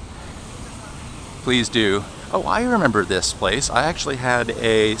 Please do. Oh, I remember this place. I actually had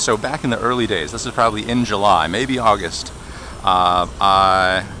so back in the early days, this is probably in July, maybe August,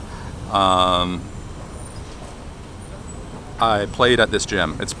 I played at this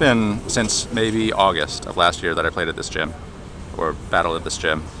gym. It's been since maybe August of last year that I played at this gym, or battled at this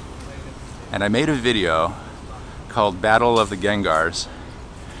gym. And I made a video called Battle of the Gengars,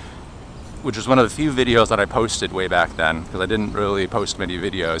 which is one of the few videos that I posted way back then, because I didn't really post many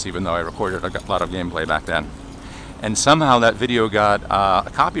videos, even though I recorded a lot of gameplay back then. And somehow that video got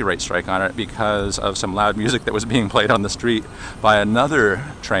a copyright strike on it because of some loud music that was being played on the street by another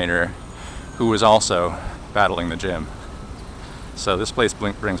trainer who was also battling the gym. So this place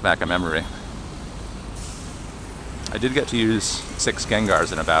brings back a memory. I did get to use 6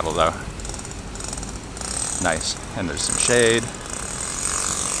 Gengars in a battle though. Nice. And there's some shade.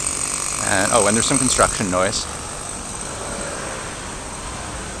 And oh, and there's some construction noise.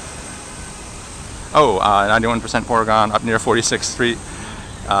 Oh, 91% Porygon up near 46th Street.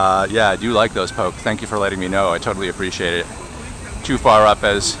 Yeah, I do like those, Poke. Thank you for letting me know. I totally appreciate it. Too far up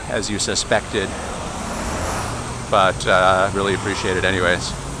as you suspected, but really appreciate it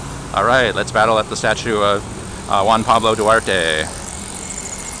anyways. All right, let's battle at the statue of Juan Pablo Duarte.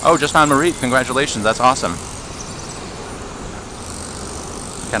 Oh, just found Marie. Congratulations, that's awesome.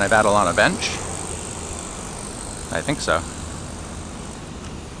 Can I battle on a bench? I think so.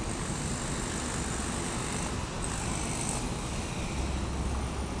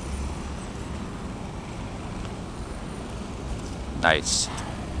 Nice.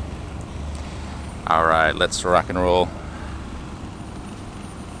 All right, let's rock and roll.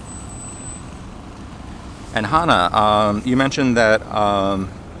 And Hana, you mentioned that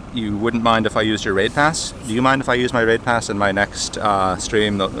you wouldn't mind if I used your raid pass. Do you mind if I use my raid pass in my next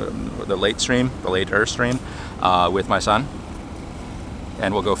stream, the later stream, with my son?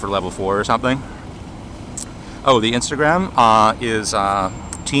 And we'll go for level 4 or something. Oh, the Instagram is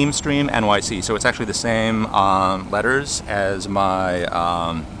Team Stream NYC, so it's actually the same letters as my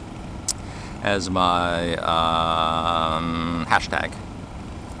hashtag.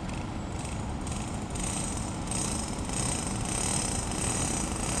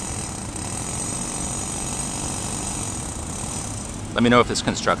 Let me know if this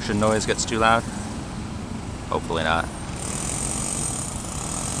construction noise gets too loud. Hopefully not.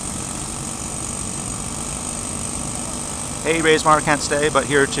 Hey, Raysmar, can't stay, but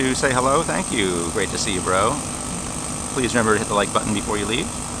here to say hello. Thank you. Great to see you, bro. Please remember to hit the like button before you leave.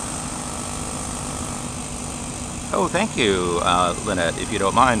 Oh, thank you, Lynette. If you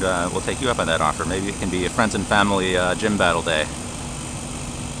don't mind, we'll take you up on that offer. Maybe it can be a friends and family gym battle day.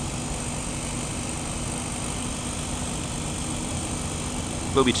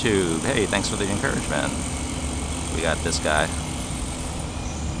 BoobyTube, hey, thanks for the encouragement. We got this guy.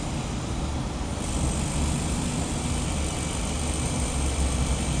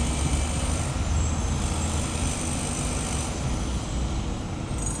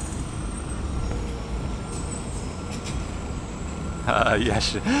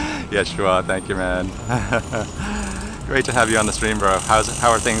 Yes, Shua, thank you, man. Great to have you on the stream, bro. How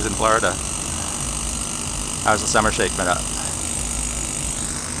are things in Florida? How's the summer shake been up?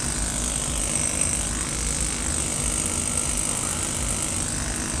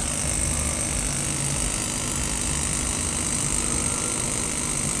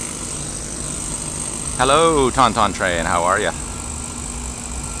 Hello, Tauntaun Train, how are you?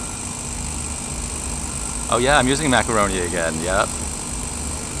 Oh yeah, I'm using macaroni again, yep.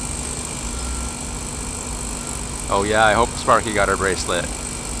 Oh yeah, I hope Sparky got her bracelet.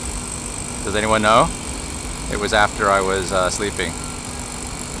 Does anyone know? It was after I was sleeping.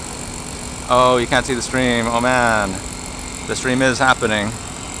 Oh, you can't see the stream, oh man. The stream is happening.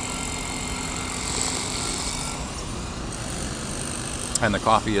 And the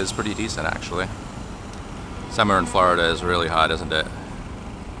coffee is pretty decent actually. Summer in Florida is really hot, isn't it?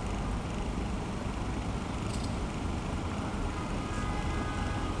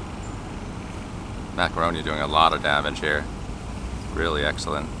 Macaroni doing a lot of damage here. Really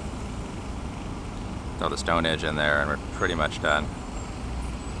excellent. Throw the Stone Edge in there and we're pretty much done.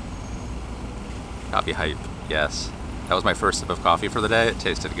 Coffee hype, yes. That was my first sip of coffee for the day. It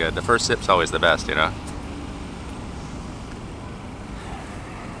tasted good. The first sip's always the best, you know?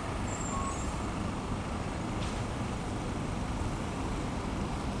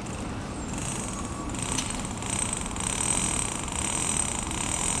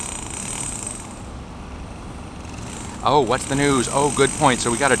 Oh, what's the news? Oh, good point. So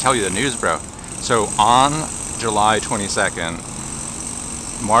we got to tell you the news, bro. So on July 22nd,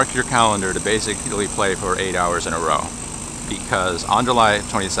 mark your calendar to basically play for 8 hours in a row. Because on July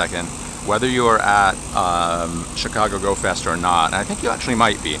 22nd, whether you are at Chicago Go Fest or not, and I think you actually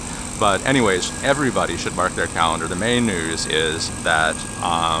might be, but anyways, everybody should mark their calendar. The main news is that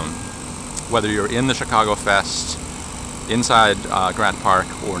whether you're in the Chicago Fest inside Grant Park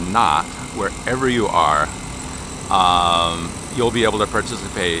or not, wherever you are, you'll be able to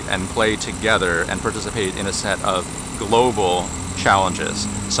participate and play together and participate in a set of global challenges.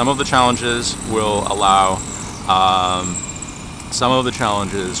 Some of the challenges will allow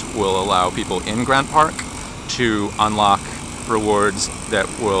people in Grant Park to unlock rewards that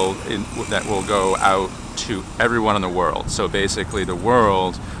will go out to everyone in the world. So basically, the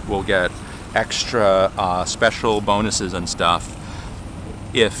world will get extra special bonuses and stuff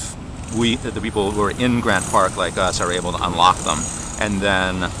if the people who are in Grant Park like us are able to unlock them, and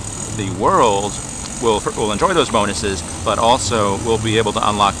then the world will enjoy those bonuses, but also will be able to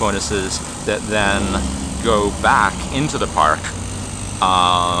unlock bonuses that then go back into the park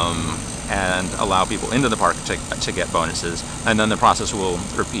and allow people into the park to get bonuses, and then the process will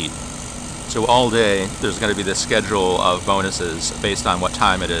repeat. So all day there's going to be this schedule of bonuses based on what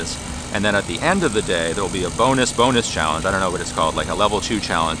time it is, and then at the end of the day there will be a bonus challenge. I don't know what it's called, like a level 2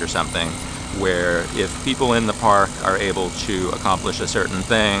 challenge or something, where if people in the park are able to accomplish a certain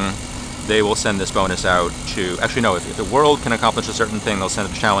thing, they will send this bonus out to, actually no, if the world can accomplish a certain thing, they'll send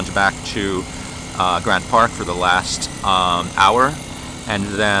the challenge back to Grant Park for the last hour, and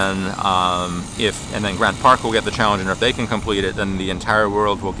then Grant Park will get the challenge, and if they can complete it, then the entire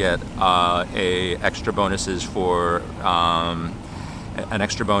world will get extra bonuses for an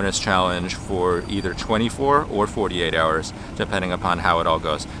extra bonus challenge for either 24 or 48 hours, depending upon how it all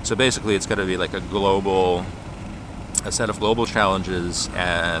goes. So basically, it's going to be like a set of global challenges,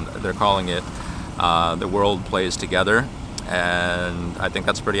 and they're calling it the world plays together, and I think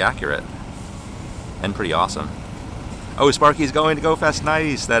that's pretty accurate and pretty awesome. Oh, Sparky's going to Go Fest.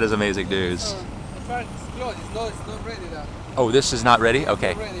 Nice. That is amazing news. The park is closed. It's not ready now. Oh, this is not ready?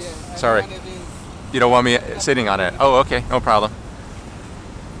 Okay. Not ready, yeah. Sorry. You don't want me sitting on it? Oh, okay. No problem.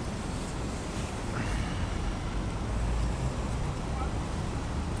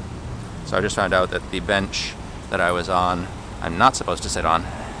 So I just found out that the bench that I was on, I'm not supposed to sit on,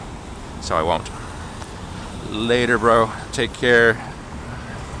 so I won't. Later, bro. Take care.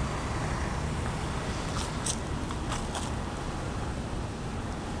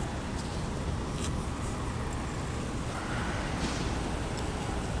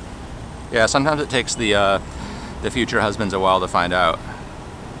 Yeah, sometimes it takes the future husbands a while to find out.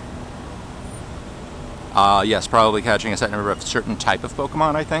 Yes, probably catching a set number of certain type of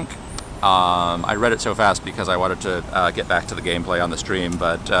Pokemon, I think. I read it so fast because I wanted to get back to the gameplay on the stream,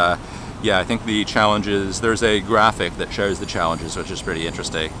 but yeah, I think the challenges, there's a graphic that shows the challenges, which is pretty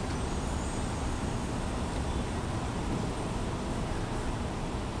interesting.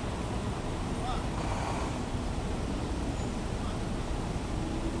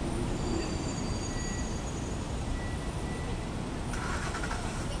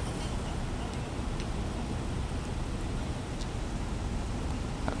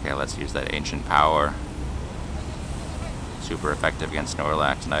 Okay, let's use that ancient power. Super effective against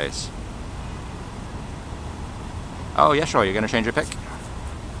Snorlax, nice. Oh yeah, sure, you're gonna change your pick?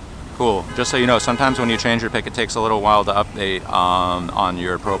 Cool, just so you know, sometimes when you change your pick it takes a little while to update on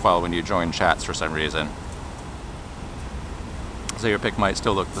your profile when you join chats for some reason. So your pick might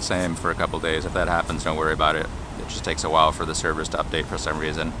still look the same for a couple days. If that happens, don't worry about it. It just takes a while for the servers to update for some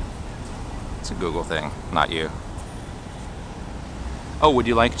reason. It's a Google thing, not you. Oh, would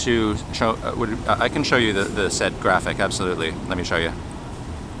you like to show, I can show you the said graphic, absolutely. Let me show you.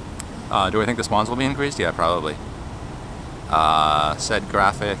 Do I think the spawns will be increased? Yeah, probably. Said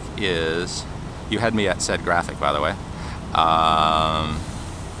graphic is, you had me at said graphic, by the way.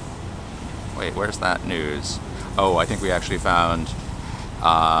 Wait, where's that news? Oh, I think we actually found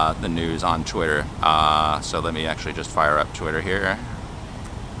the news on Twitter. So let me actually just fire up Twitter here.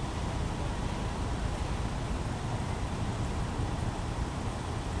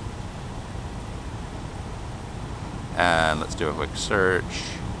 And let's do a quick search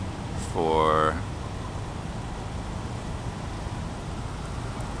for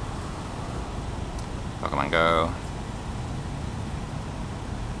Pokemon Go.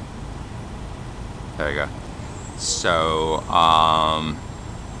 There you go. So,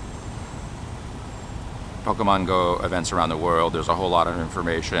 Pokemon Go events around the world, there's a whole lot of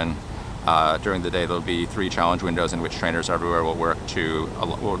information. During the day there'll be 3 challenge windows in which trainers everywhere will work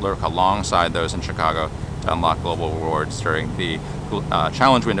alongside those in Chicago to unlock global rewards. During the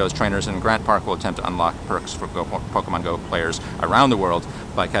challenge windows, trainers in Grant Park will attempt to unlock perks for Pokemon Go players around the world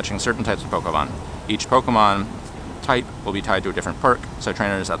by catching certain types of Pokemon. Each Pokemon type will be tied to a different perk, so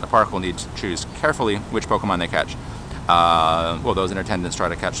trainers at the park will need to choose carefully which Pokemon they catch. Will those in attendance try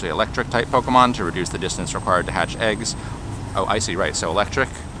to catch the electric type Pokemon to reduce the distance required to hatch eggs? Oh, I see, right, so electric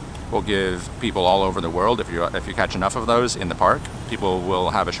will give people all over the world, if you catch enough of those in the park, people will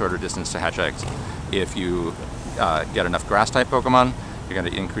have a shorter distance to hatch eggs. If you get enough grass-type Pokemon, you're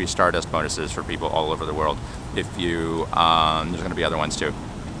going to increase Stardust bonuses for people all over the world. If you, there's going to be other ones too.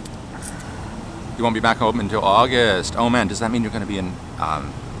 You won't be back home until August. Oh man, does that mean you're going to be in,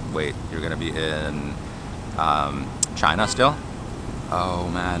 wait, you're going to be in China still? Oh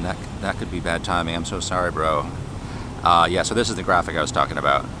man, that could be bad timing. I'm so sorry, bro. Yeah, so this is the graphic I was talking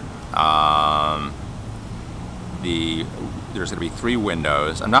about. There's going to be 3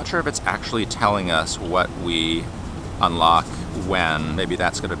 windows. I'm not sure if it's actually telling us what we unlock when. Maybe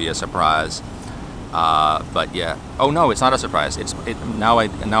that's going to be a surprise. But yeah. Oh no, it's not a surprise. Now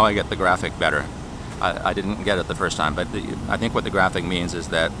I get the graphic better. I didn't get it the first time, but I think what the graphic means is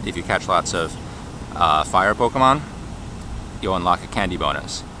that if you catch lots of fire Pokemon, you'll unlock a candy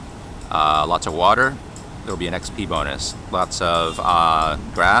bonus. Lots of water, there'll be an XP bonus. Lots of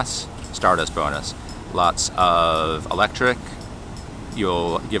grass, Stardust bonus. Lots of electric,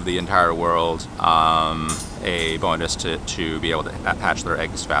 you'll give the entire world a bonus to be able to hatch their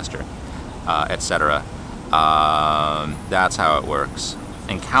eggs faster, etc. That's how it works.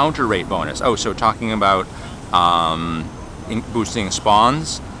 Encounter rate bonus. Oh, so talking about boosting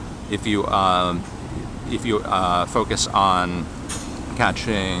spawns, if you focus on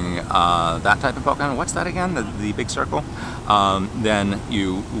catching that type of Pokemon, what's that again? The big circle? Then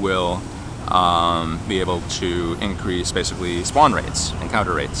you will be able to increase basically spawn rates,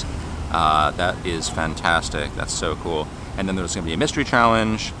 encounter rates. That is fantastic. That's so cool. And then there's going to be a mystery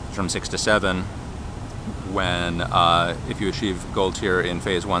challenge from 6 to 7 when if you achieve gold tier in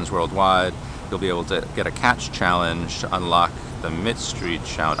phase 1s worldwide, you'll be able to get a catch challenge to unlock the mystery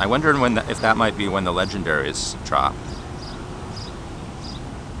challenge. I wonder if that might be when the legendaries drop.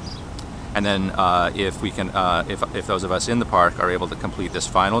 And then if we can, if those of us in the park are able to complete this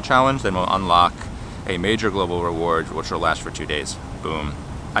final challenge, then we'll unlock a major global reward, which will last for 2 days. Boom.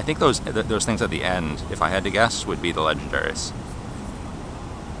 I think those things at the end, if I had to guess, would be the legendaries.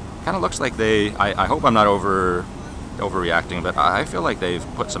 Kind of looks like they. I hope I'm not overreacting, but I feel like they've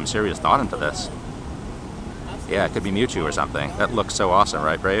put some serious thought into this. Yeah, it could be Mewtwo or something. That looks so awesome,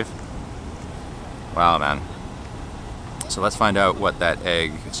 right, Brave? Wow, man. So let's find out what that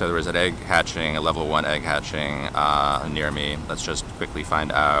egg. So there was an egg hatching, a level 1 egg hatching near me. Let's just quickly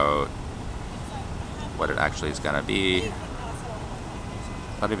find out what it actually is going to be.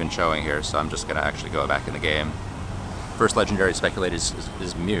 Not even showing here, so I'm just going to actually go back in the game. First legendary speculated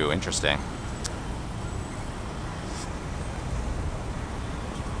is Mew. Interesting.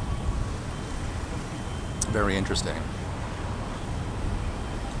 Very interesting.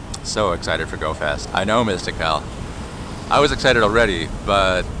 So excited for Go Fest. I know, Mystical. I was excited already,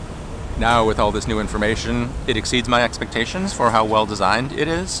 but now with all this new information, it exceeds my expectations for how well designed it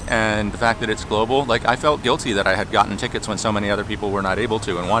is, and the fact that it's global. Like, I felt guilty that I had gotten tickets when so many other people were not able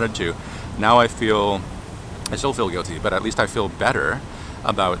to and wanted to. Now I still feel guilty, but at least I feel better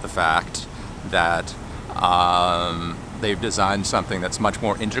about the fact that they've designed something that's much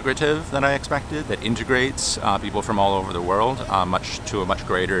more integrative than I expected, that integrates people from all over the world to a much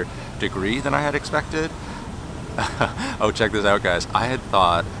greater degree than I had expected. Oh, check this out, guys. I had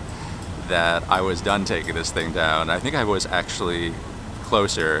thought that I was done taking this thing down. I think I was actually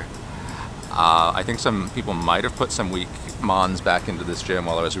closer. I think some people might have put some weak mons back into this gym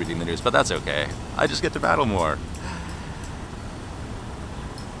while I was reading the news, but that's okay. I just get to battle more.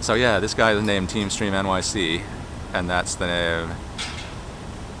 So yeah, this guy is named TeamStream NYC, and that's the name.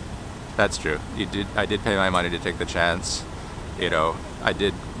 That's true. I did pay my money to take the chance. You know, I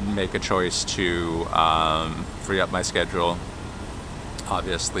did make a choice to free up my schedule.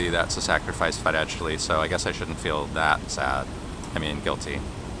 Obviously, that's a sacrifice financially, so I guess I shouldn't feel that sad. I mean, guilty.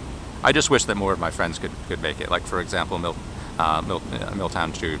 I just wish that more of my friends could make it. Like, for example,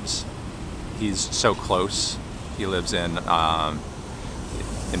 Milltown Tubes. He's so close. He lives in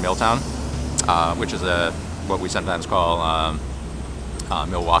Milltown, which is what we sometimes call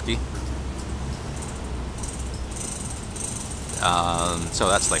Milwaukee. So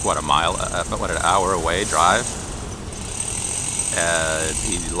that's like, what, an hour away drive?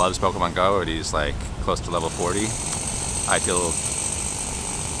 He loves Pokemon GO, and he's like close to level 40. I feel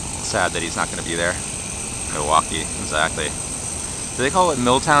sad that he's not going to be there. Milwaukee, exactly. Do they call it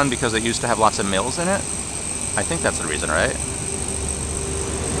Milltown because it used to have lots of mills in it? I think that's the reason, right?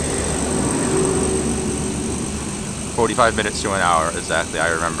 45 minutes to an hour, exactly, I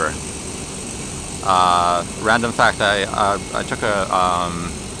remember. Random fact, I took a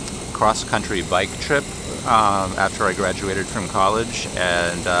cross-country bike trip after I graduated from college,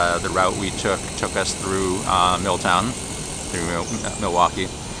 and the route we took us through Milltown, through Milwaukee,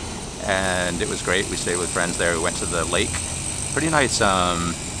 and it was great. We stayed with friends there. We went to the lake. Pretty nice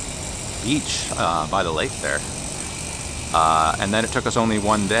beach by the lake there. And then it took us only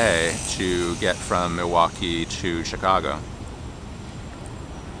one day to get from Milwaukee to Chicago.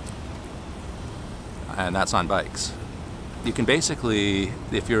 And that's on bikes. You can basically,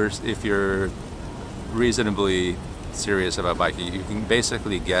 if you're reasonably serious about biking, you can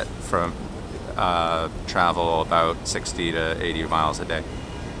basically get from travel about 60 to 80 miles a day.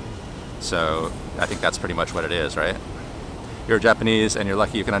 So I think that's pretty much what it is, right? You're Japanese and you're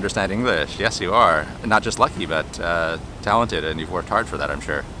lucky you can understand English. Yes, you are. Not just lucky, but talented, and you've worked hard for that, I'm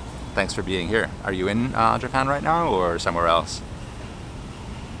sure. Thanks for being here. Are you in Japan right now or somewhere else?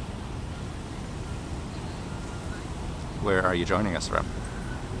 Where are you joining us from?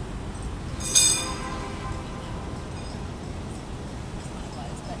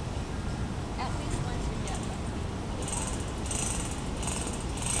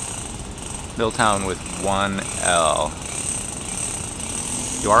 Milltown with one L.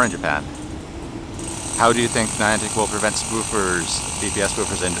 You are in Japan. How do you think Niantic will prevent spoofers, GPS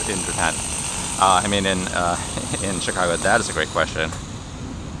spoofers in Japan? I mean in Chicago. That is a great question.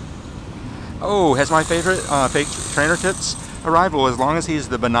 Oh, has my favorite fake trainer tips arrival? As long as he's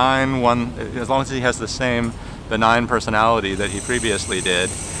the benign one, as long as he has the same benign personality that he previously did.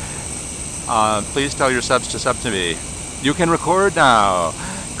 Please tell your subs to sub to me. You can record now.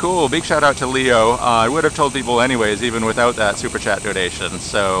 Cool, big shout out to Leo. I would have told people anyways, even without that super chat donation,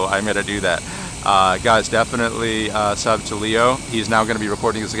 so I'm gonna do that. Guys, definitely sub to Leo. He's now gonna be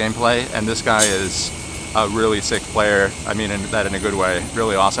recording his gameplay, and this guy is a really sick player. I mean that in a good way.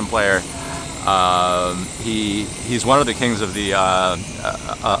 Really awesome player. He's one of the kings of the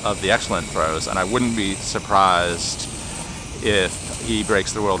excellent throws, and I wouldn't be surprised if he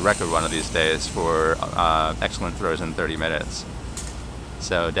breaks the world record one of these days for excellent throws in 30 minutes.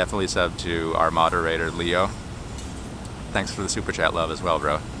 So definitely sub to our moderator, Leo. Thanks for the super chat love as well,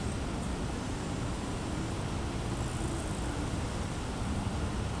 bro.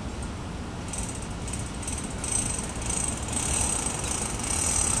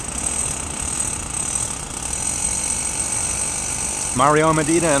 Mario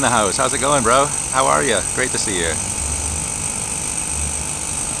Medina in the house. How's it going, bro? How are you? Great to see you.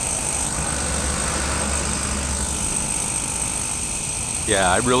 Yeah,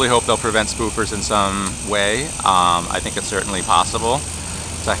 I really hope they'll prevent spoofers in some way. I think it's certainly possible,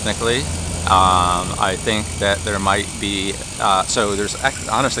 technically. I think that there might be, so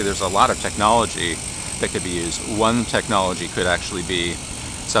honestly, there's a lot of technology that could be used. One technology could actually be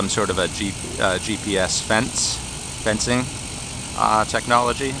some sort of a GPS fencing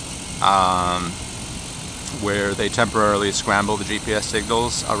technology, where they temporarily scramble the GPS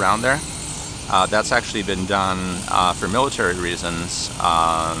signals around there. That's actually been done for military reasons,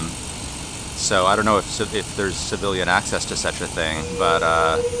 so I don't know if there's civilian access to such a thing, but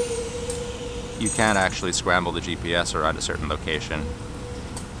you can actually scramble the GPS around a certain location.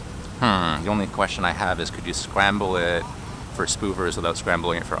 The only question I have is, could you scramble it for spoofers without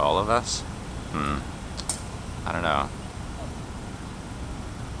scrambling it for all of us? I don't know.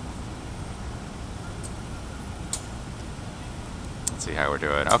 See how we're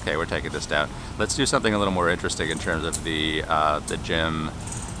doing. Okay, we're taking this down. Let's do something a little more interesting in terms of the gym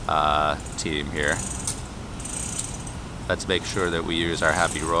team here. Let's make sure that we use our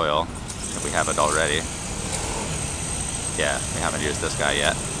Happy Royal, if we haven't already. Yeah, we haven't used this guy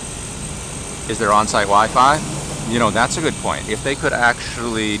yet. Is there on-site Wi-Fi? You know, that's a good point. If they could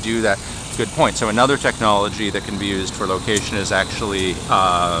actually do that, good point. So another technology that can be used for location is actually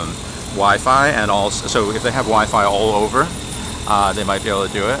Wi-Fi, and also, so if they have Wi-Fi all over, they might be able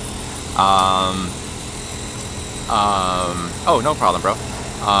to do it. Oh, no problem, bro.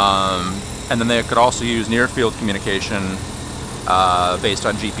 And then they could also use near-field communication based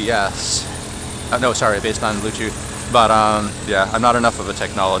on GPS. No, sorry, based on Bluetooth. But yeah, I'm not enough of a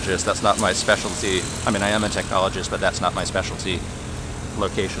technologist. That's not my specialty. I mean, I am a technologist, but that's not my specialty.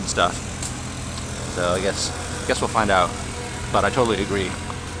 Location stuff. So I guess we'll find out. But I totally agree.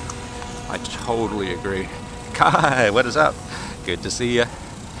 I totally agree. Kai, what is up? Good to see you.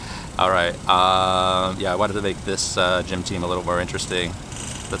 All right. Yeah, I wanted to make this gym team a little more interesting.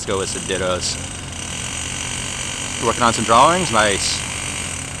 Let's go with some dittos. Working on some drawings? Nice.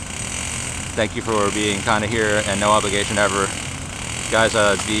 Thank you for being kind of here and no obligation ever. Guys,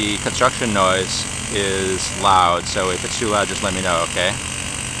 the construction noise is loud, so if it's too loud, just let me know, okay?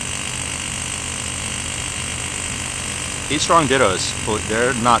 These strong dittos,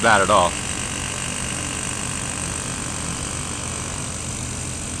 they're not bad at all.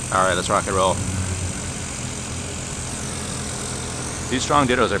 All right, let's rock and roll. These strong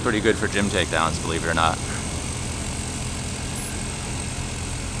dittos are pretty good for gym takedowns, believe it or not.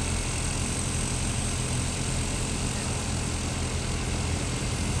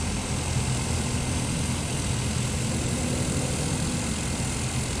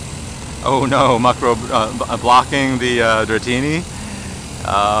 Oh no, Muckro blocking the Dratini.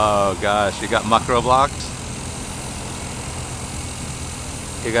 Oh gosh, you got Muckro blocked.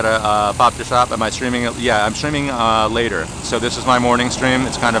 You gotta pop your shop. Am I streaming? Yeah, I'm streaming later. So this is my morning stream.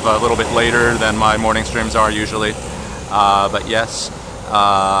 It's kind of a little bit later than my morning streams are usually. But yes,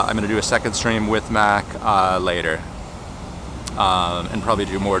 I'm gonna do a second stream with Mac later. And probably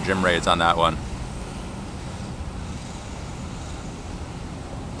do more gym raids on that one.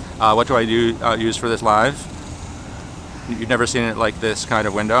 What do I use for this live? You've never seen it like this kind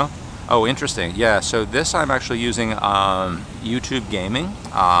of window? Oh, interesting. Yeah, so this I'm actually using YouTube Gaming.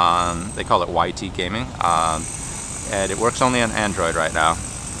 They call it YT Gaming. And it works only on Android right now.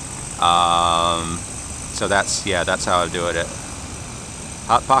 So that's how I do it.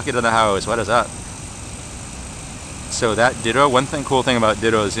 Hot Pocket in the house, what is that? So that Ditto, cool thing about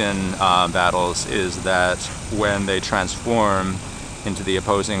Dittos in battles is that when they transform into the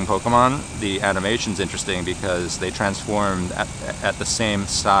opposing Pokemon, the animation's interesting because they transform at the same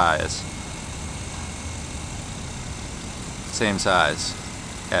size. Same size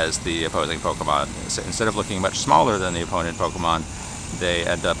as the opposing Pokemon. So instead of looking much smaller than the opponent Pokemon, they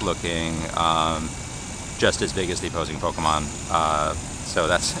end up looking just as big as the opposing Pokemon. So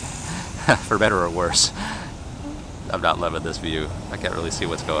that's, for better or worse. I'm not loving this view. I can't really see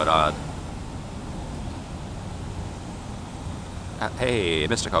what's going on. Hey,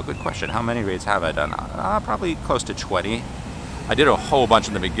 Mystical, good question. How many raids have I done? Probably close to 20. I did a whole bunch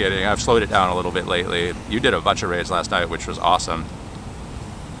in the beginning. I've slowed it down a little bit lately. You did a bunch of raids last night, which was awesome.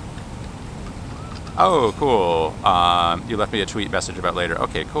 Oh, cool. You left me a tweet message about later.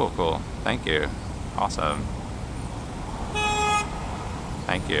 Okay, cool. Thank you. Awesome.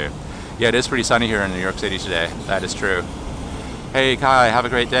 Thank you. Yeah, it is pretty sunny here in New York City today. That is true. Hey, Kai, have a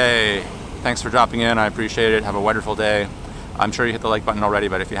great day. Thanks for dropping in. I appreciate it. Have a wonderful day. I'm sure you hit the like button already,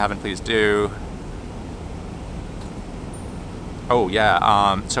 but if you haven't, please do. Oh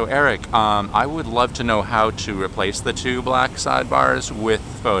yeah, so Eric, I would love to know how to replace the 2 black sidebars with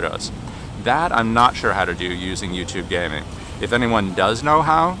photos. That I'm not sure how to do using YouTube Gaming. If anyone does know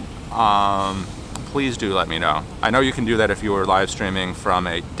how, please do let me know. I know you can do that if you were live streaming from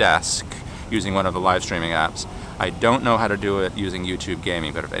a desk using one of the live streaming apps. I don't know how to do it using YouTube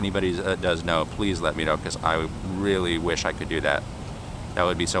Gaming, but if anybody does know, please let me know, because I really wish I could do that. That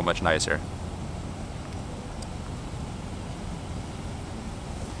would be so much nicer.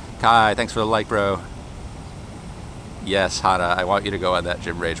 Kai, thanks for the like, bro. Yes, Hana, I want you to go on that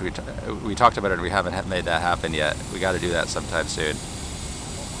gym rage. We talked about it and we haven't made that happen yet. We got to do that sometime soon.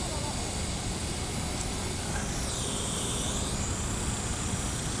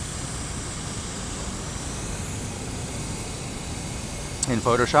 In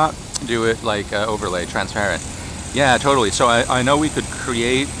Photoshop, do it like overlay, transparent. Yeah, totally. So I know we could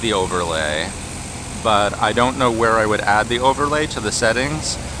create the overlay, but I don't know where I would add the overlay to the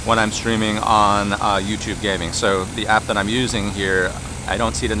settings when I'm streaming on YouTube Gaming. So the app that I'm using here, I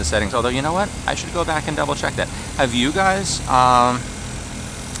don't see it in the settings, although you know what? I should go back and double check that. Have you guys,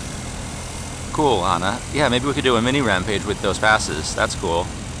 cool, Anna. Yeah, maybe we could do a mini rampage with those passes. That's cool.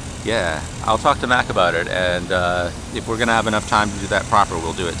 Yeah, I'll talk to Mac about it, and if we're gonna have enough time to do that proper,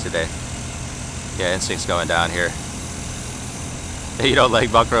 we'll do it today. Yeah, Instinct's going down here. You don't like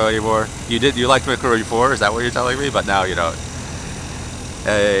Muckro anymore? You liked Muckro before, is that what you're telling me? But now you don't.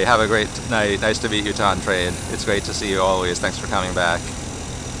 Hey, have a great night. Nice to meet you, Ton Train. It's great to see you always. Thanks for coming back.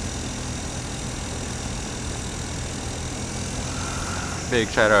 Big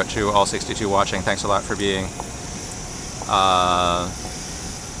shout out to all 62 watching. Thanks a lot for being.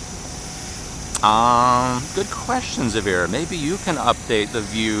 Good question, Zavir. Maybe you can update the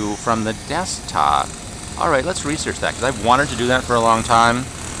view from the desktop. Alright, let's research that, because I've wanted to do that for a long time.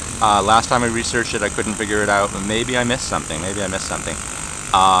 Last time I researched it, I couldn't figure it out, but maybe I missed something.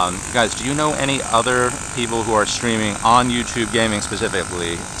 Guys, do you know any other people who are streaming on YouTube Gaming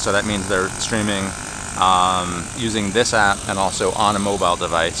specifically? So that means they're streaming using this app and also on a mobile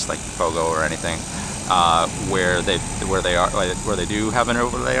device like Pogo or anything, where they do have an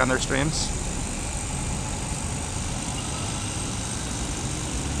overlay on their streams.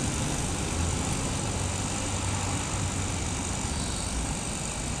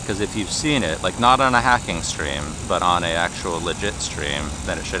 Because if you've seen it, like not on a hacking stream, but on an actual legit stream,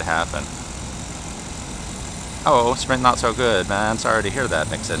 then it should happen. Oh, Sprint not so good, man. Sorry to hear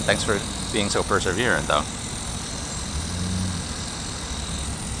that, Nixon. Thanks for being so perseverant, though.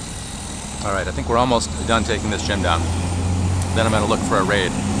 All right, I think we're almost done taking this gym down. Then I'm gonna look for a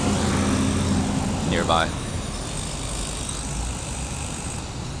raid nearby.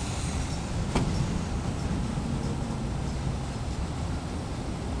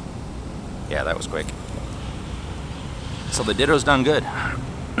 Yeah, that was quick. So the Ditto's done good.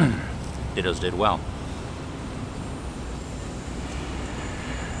 Dittos did well.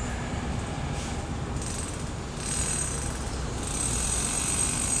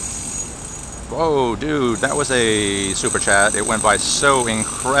 Whoa, dude, that was a super chat. It went by so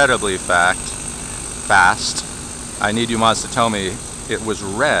incredibly fast. I need you mods to tell me it was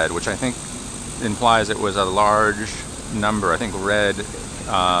red, which I think implies it was a large number. I think red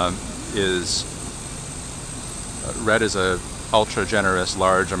is a ultra generous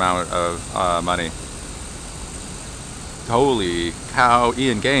large amount of money. Holy cow,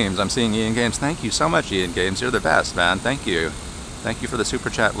 Ian Games. I'm seeing Ian Games. Thank you so much, Ian Games. You're the best, man. Thank you. Thank you for the super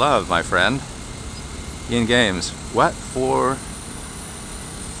chat love, my friend. Ian Games. What for?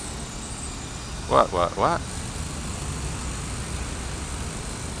 What?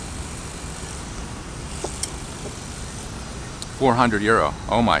 400 euro.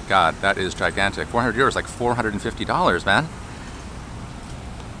 Oh my god, that is gigantic. 400 euros, like $450, man.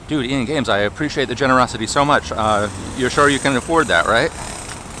 Dude, Ian Games, I appreciate the generosity so much. You're sure you can afford that, right?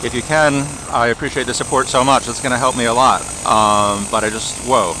 If you can, I appreciate the support so much. It's going to help me a lot. But I just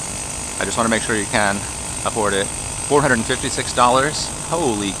want to make sure you can afford it. $456?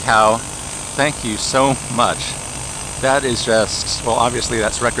 Holy cow. Thank you so much. That is just, well, obviously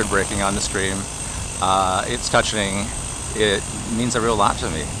that's record-breaking on the stream. It's touching. It means a real lot to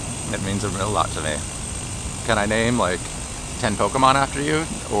me. It means a real lot to me. Can I name like 10 Pokemon after you?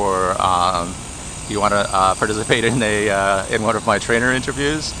 Or do you want to participate in in one of my trainer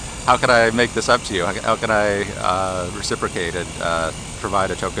interviews? How can I make this up to you? How can I reciprocate and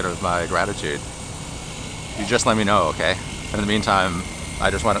provide a token of my gratitude? You just let me know, okay? In the meantime, I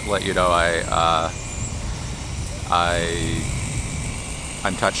just want to let you know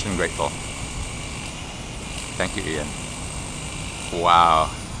I'm touched and grateful. Thank you, Ian. Wow.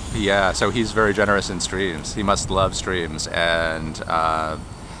 Yeah, so he's very generous in streams. He must love streams, and well,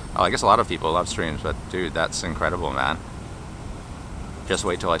 I guess a lot of people love streams, but dude, that's incredible, man. Just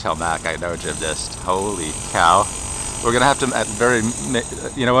wait till I tell Mac I know Gymnast. Holy cow. We're gonna have to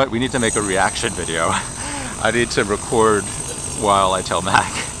you know what? We need to make a reaction video. I need to record while I tell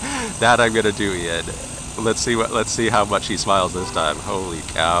Mac. That I'm gonna do, Ian. Let's see how much he smiles this time. Holy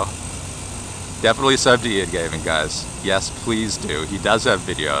cow. Definitely sub to Ian Gaming, guys. Yes, please do. He does have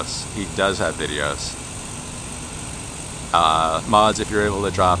videos. He does have videos. Mods, if you're able to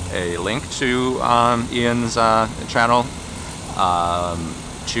drop a link to Ian's channel,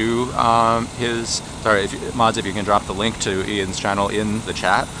 mods, if you can drop the link to Ian's channel in the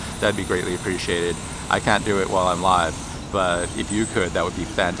chat, that'd be greatly appreciated. I can't do it while I'm live, but if you could, that would be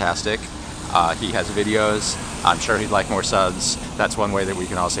fantastic. He has videos. I'm sure he'd like more subs. That's one way that we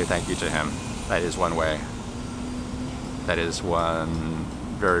can all say thank you to him. That is one way. That is one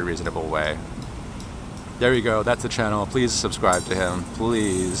very reasonable way. There you go. That's the channel. Please subscribe to him.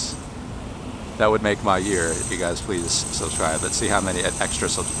 Please. That would make my year if you guys please subscribe. Let's see how many extra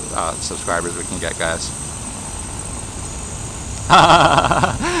subscribers we can get, guys.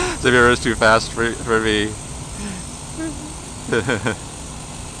 Zavira is too fast for me.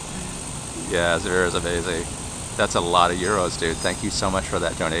 Yeah, Zavira is amazing. That's a lot of euros, dude. Thank you so much for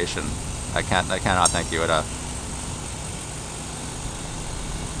that donation. I cannot thank you enough.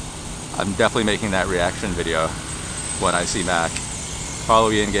 I'm definitely making that reaction video when I see Mac. Follow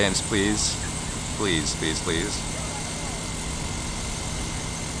Ian Games, please. Please, please, please.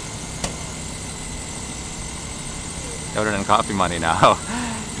 Noted in coffee money now.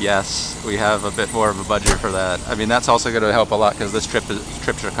 Yes, we have a bit more of a budget for that. I mean, that's also going to help a lot because this trip to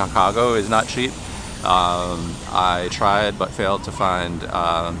Chicago is not cheap. I tried but failed to find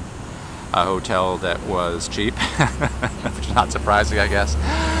a hotel that was cheap, which is not surprising, I guess.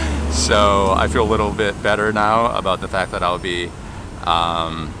 So I feel a little bit better now about the fact that I'll be,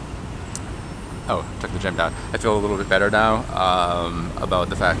 oh, took the gym down. I feel a little bit better now about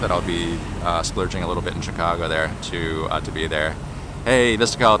the fact that I'll be splurging a little bit in Chicago there to be there. Hey,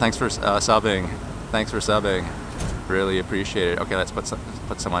 Mystical, thanks for subbing. Thanks for subbing. Really appreciate it. Okay, let's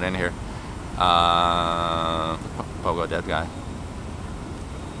put someone in here. Pogo dead guy.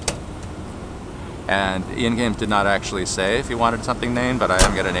 And Ian Games did not actually say if he wanted something named, but I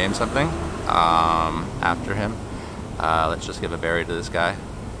am going to name something after him. Let's just give a berry to this guy.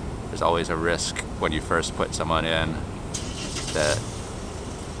 There's always a risk when you first put someone in that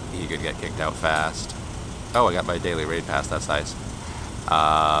he could get kicked out fast. Oh, I got my daily raid pass, that's nice.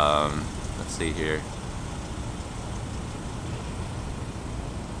 Let's see here.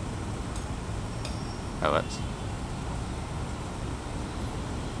 Oh, let's.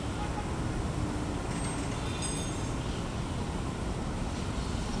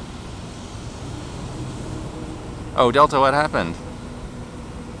 Oh, Delta, what happened?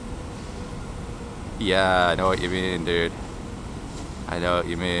 Yeah, I know what you mean, dude. I know what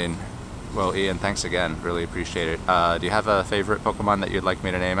you mean. Well, Ian, thanks again. Really appreciate it. Do you have a favorite Pokemon that you'd like me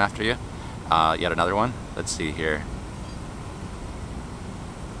to name after you? Yet another one? Let's see here.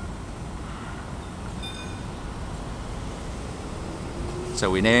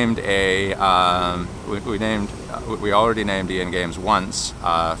 So we named a, we already named Ian Games once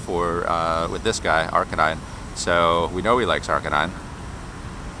with this guy, Arcanine. So we know he likes Arcanine.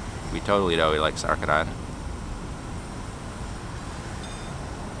 We totally know he likes Arcanine.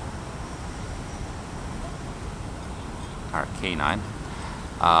 Arcanine.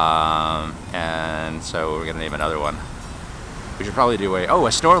 And so we're gonna name another one. We should probably do a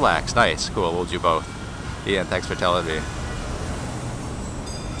Snorlax. Nice, cool. We'll do both. Ian, thanks for telling me.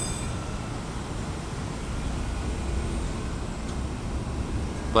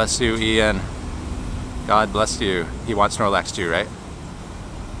 Bless you, Ian. God bless you. He wants Snorlax too, right?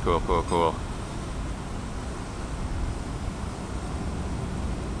 Cool, cool, cool.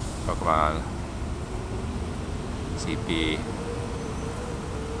 Pokemon. CP.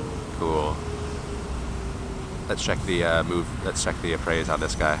 Cool. Let's check the let's check the appraise on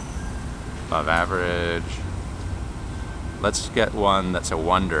this guy. Above average. Let's get one that's a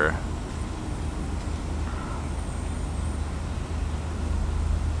wonder.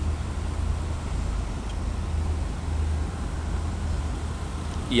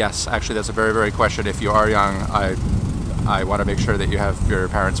 Yes, actually that's a very, very question. If you are young, I want to make sure that you have your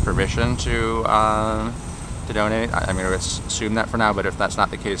parents' permission to donate. I'm going to assume that for now, but if that's not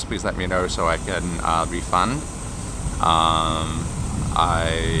the case, please let me know so I can refund.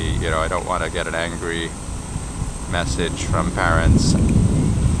 I don't want to get an angry message from parents.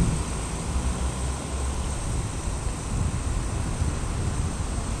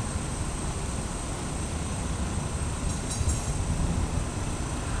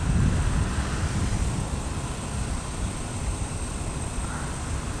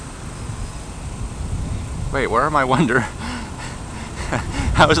 Wait, where are my wonder?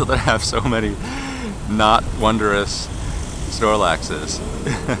 How is it that I have so many not wondrous Snorlaxes?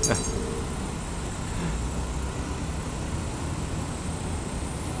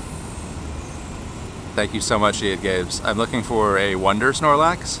 Thank you so much, Ian Games. I'm looking for a Wonder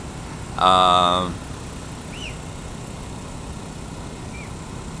Snorlax.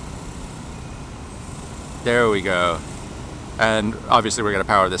 There we go. And obviously we're going to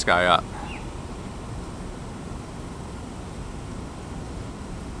power this guy up.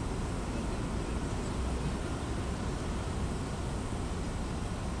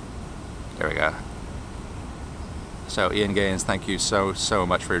 There we go. So Ian Gaines, thank you so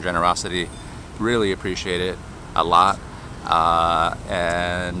much for your generosity. Really appreciate it a lot.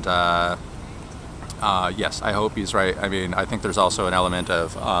 Yes, I hope he's right. I mean, I think there's also an element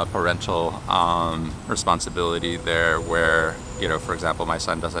of parental responsibility there where, for example, my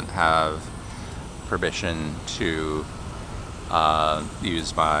son doesn't have permission to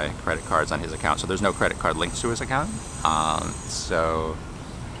use my credit cards on his account. So there's no credit card linked to his account. So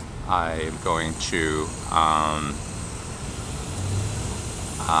I'm going to,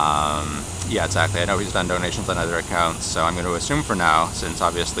 yeah, exactly. I know he's done donations on other accounts, so I'm going to assume for now, since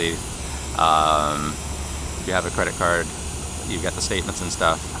obviously if you have a credit card, you get the statements and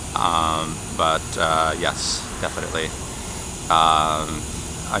stuff. Yes, definitely.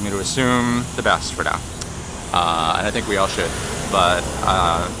 I'm going to assume the best for now, and I think we all should. But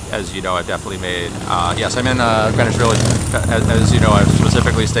as you know, I've definitely made, yes, I'm in Greenwich Village. As you know, I've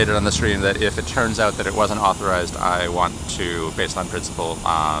specifically stated on the stream that if it turns out that it wasn't authorized, I want to, based on principle,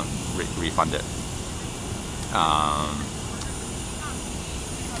 refund it.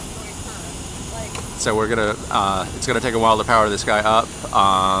 So we're gonna, it's gonna take a while to power this guy up.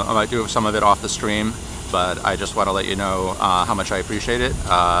 I might do some of it off the stream, but I just want to let you know how much I appreciate it.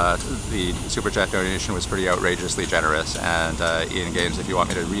 The Super Chat donation was pretty outrageously generous, and Ian Games, if you want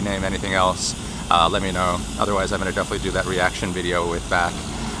me to rename anything else, let me know. Otherwise, I'm going to definitely do that reaction video with Back.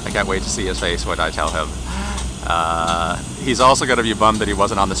 I can't wait to see his face when I tell him. He's also going to be bummed that he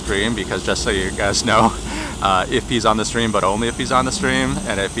wasn't on the stream, because just so you guys know, if he's on the stream, but only if he's on the stream,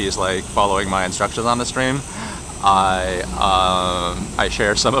 and if he's like following my instructions on the stream, I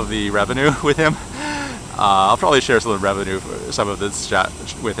share some of the revenue with him. I'll probably share some of the revenue, some of this chat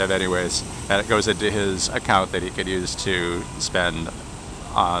with him anyways, and it goes into his account that he could use to spend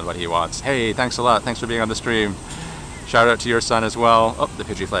on what he wants. Hey, thanks a lot. Thanks for being on the stream. Shout out to your son as well. Oh, the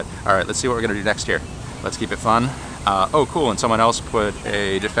Pidgey fled. All right, let's see what we're gonna do next here. Let's keep it fun. Oh, cool, and someone else put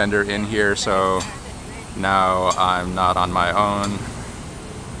a defender in here, so now I'm not on my own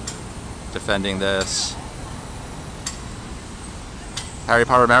defending this. Harry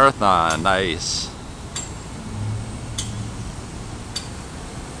Potter Marathon, nice.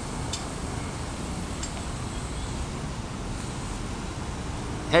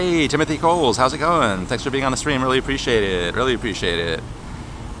 Hey, Timothy Coles, how's it going? Thanks for being on the stream, really appreciate it, really appreciate it.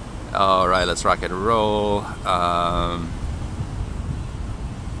 All right, let's rock and roll.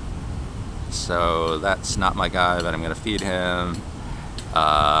 So that's not my guy, but I'm gonna feed him.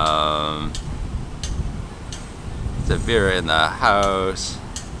 Severe in the house.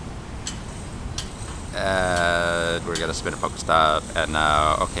 And we're gonna spin a Pokestop, and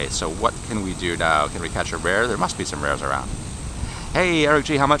now, okay, so what can we do now? Can we catch a rare? There must be some rares around. Hey, Eric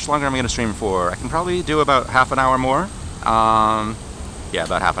G, how much longer am I gonna stream for? I can probably do about half an hour more. Yeah,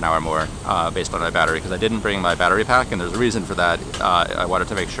 about half an hour more, based on my battery, because I didn't bring my battery pack, and there's a reason for that. I wanted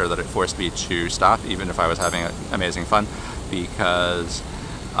to make sure that it forced me to stop, even if I was having amazing fun, because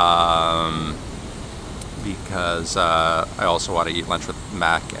I also want to eat lunch with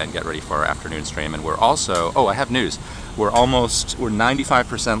Mac and get ready for our afternoon stream. And we're also, oh, I have news. We're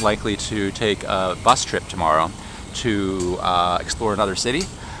 95% likely to take a bus trip tomorrow to explore another city,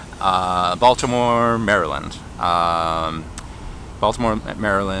 Baltimore, Maryland. Baltimore,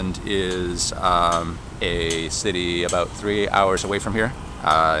 Maryland is a city about 3 hours away from here,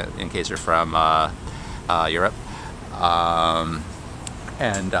 in case you're from Europe.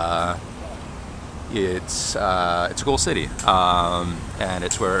 It's a cool city, and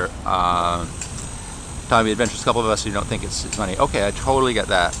it's where Tommy Adventures, a couple of us who don't think it's money. Okay, I totally get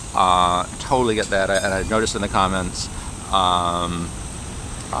that. Totally get that, and I noticed in the comments.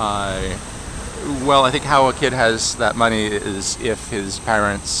 Well, I think how a kid has that money is if his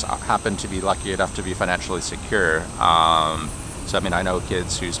parents happen to be lucky enough to be financially secure. So, I mean, I know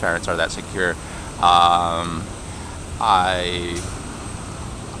kids whose parents are that secure. I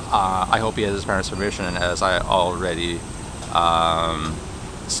hope he has his parents' permission, as I already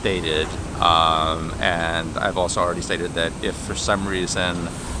stated. And I've also already stated that if for some reason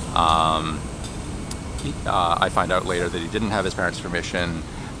I find out later that he didn't have his parents' permission,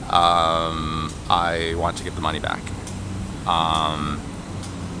 I want to give the money back.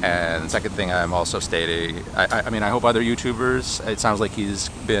 And the second thing I'm also stating, I mean, I hope other YouTubers, it sounds like he's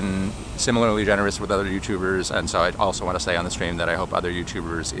been similarly generous with other YouTubers, and so I also want to say on the stream that I hope other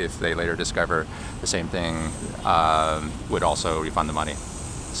YouTubers, if they later discover the same thing, would also refund the money.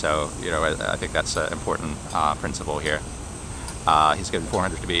 So, you know, I think that's an important principle here. He's given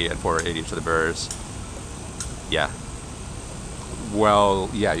 400 to me and 480 to the Burrs. Yeah. Well,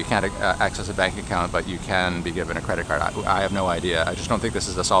 yeah, you can't access a bank account, but you can be given a credit card. I have no idea. I just don't think this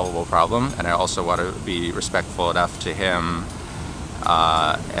is a solvable problem, and I also want to be respectful enough to him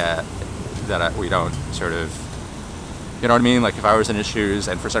that we don't sort of, you know what I mean? Like if I was in his shoes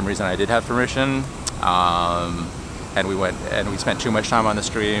and for some reason I did have permission, and we spent too much time on the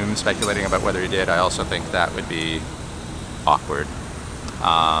stream speculating about whether he did, I also think that would be awkward.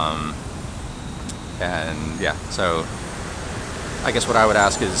 And yeah, so I guess what I would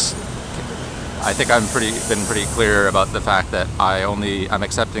ask is, I think I've been pretty clear about the fact that I'm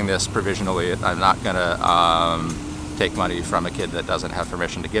accepting this provisionally. I'm not gonna take money from a kid that doesn't have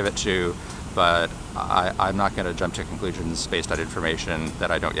permission to give it to, but I'm not gonna jump to conclusions based on information that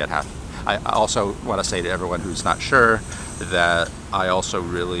I don't yet have. I also want to say to everyone who's not sure that I also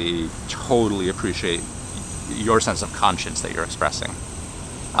really totally appreciate your sense of conscience that you're expressing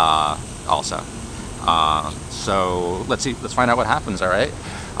also. So let's find out what happens, all right?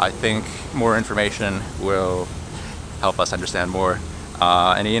 I think more information will help us understand more.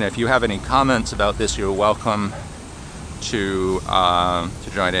 And Ian, if you have any comments about this, you're welcome to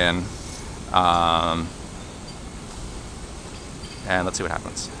join in. And let's see what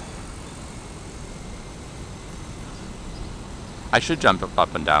happens. I should jump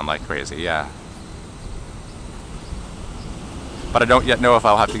up and down like crazy, yeah. But I don't yet know if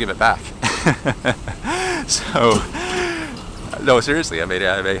I'll have to give it back. So, no, seriously, I may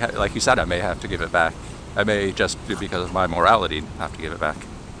like you said, I may have to give it back. I may, just because of my morality, have to give it back.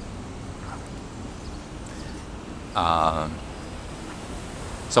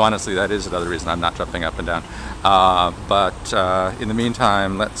 So honestly, that is another reason I'm not jumping up and down. But in the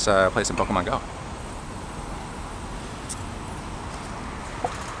meantime, let's play some Pokemon Go.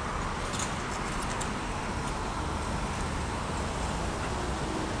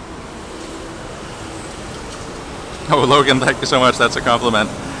 Oh, Logan, thank you so much. That's a compliment.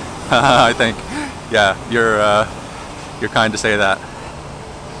 I think, yeah, you're kind to say that.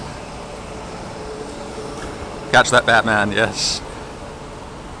 Catch that Batman, yes.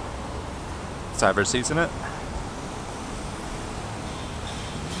 Cyber seats in it.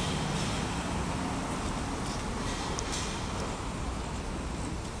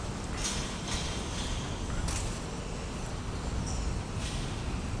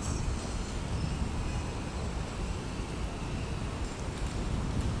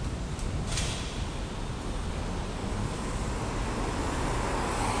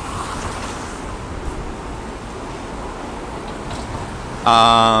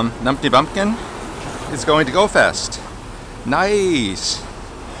 Numpty Bumpkin is going to Go Fest. Nice.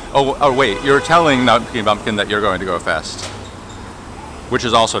 Oh wait, you're telling Numpty Bumpkin that you're going to Go Fest, which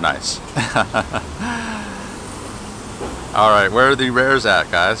is also nice. All right, where are the rares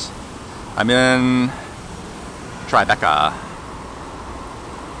at, guys? I'm in Tribeca.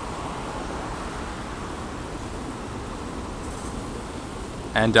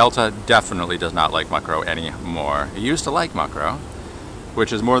 And Delta definitely does not like Muckrow anymore. He used to like Muckrow,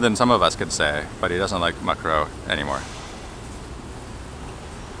 which is more than some of us could say, but he doesn't like Muckrow anymore.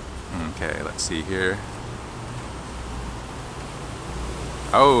 Okay, let's see here.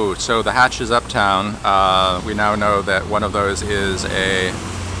 Oh, so the hatch is uptown. We now know that one of those is a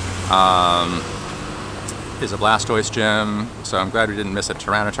Blastoise gym, so I'm glad we didn't miss a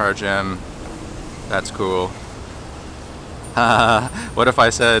Tyranitar gym. That's cool. What if I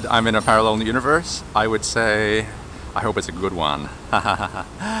said I'm in a parallel universe? I would say, I hope it's a good one.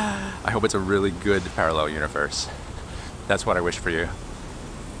 I hope it's a really good parallel universe. That's what I wish for you.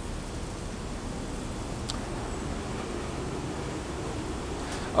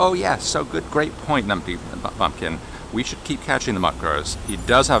 Oh yeah, so good, great point, Numpty Bumpkin. We should keep catching the Muckrows. He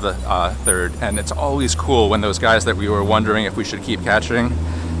does have a third, and it's always cool when those guys that we were wondering if we should keep catching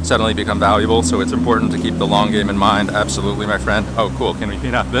suddenly become valuable, so it's important to keep the long game in mind. Absolutely, my friend. Oh, cool. Can we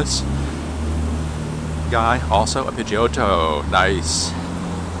clean up this guy? Also a Pidgeotto. Nice.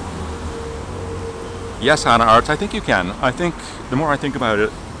 Yes, Hannah Arts, I think you can. I think, the more I think about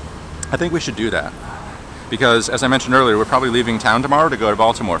it, I think we should do that. Because, as I mentioned earlier, we're probably leaving town tomorrow to go to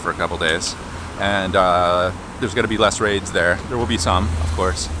Baltimore for a couple days. And there's going to be less raids there. There will be some, of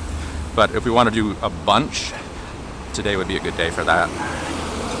course. But if we want to do a bunch, today would be a good day for that.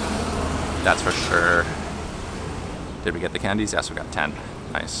 That's for sure. Did we get the candies? Yes, we got 10.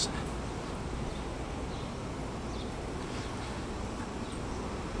 Nice.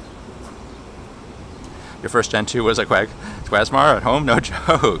 Your first Gen 2 was a Quasmar at home? No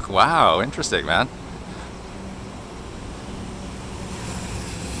joke. Wow, interesting, man.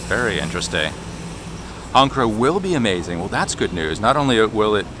 Very interesting. Honchkrow will be amazing. Well, that's good news. Not only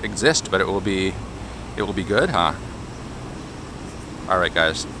will it exist, but it will be good, huh? All right,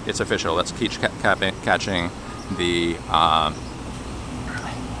 guys, it's official. Let's keep catching the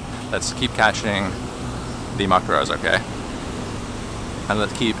Muckrows, okay? And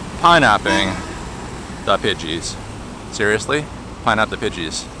let's keep pine-apping the Pidgeys. Seriously? Pine-app the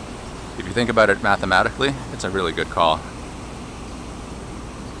Pidgeys. If you think about it mathematically, it's a really good call.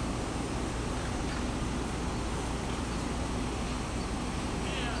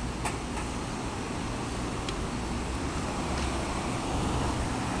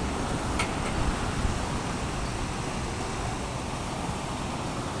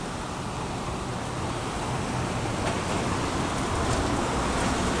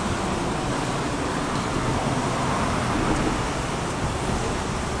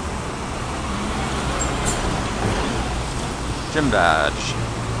 Gym badge.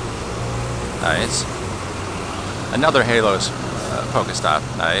 Nice. Another Halo's Pokestop.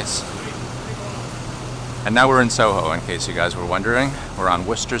 Nice. And now we're in Soho, in case you guys were wondering. We're on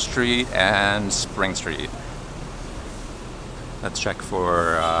Worcester Street and Spring Street. Let's check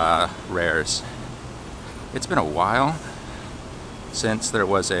for rares. It's been a while since there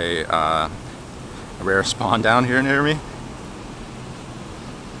was a rare spawn down here near me.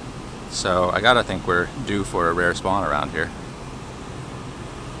 So I gotta think we're due for a rare spawn around here.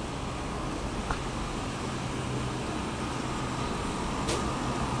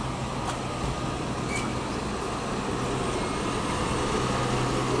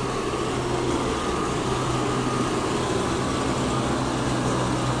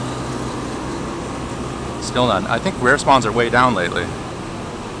 Still none. I think rare spawns are way down lately.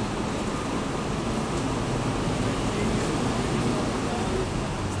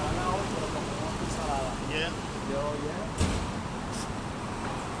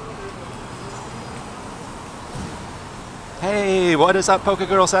 Hey, what is up,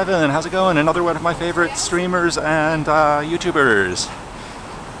 PokeGirl7? How's it going? Another one of my favorite streamers and YouTubers.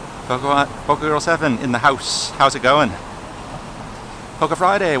 PokeGirl7 in the house. How's it going? Poke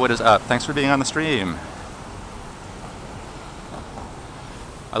Friday, what is up? Thanks for being on the stream.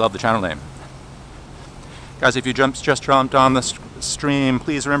 I love the channel name. Guys, if you just jumped on the stream,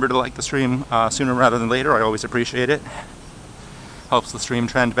 please remember to like the stream sooner rather than later. I always appreciate it. Helps the stream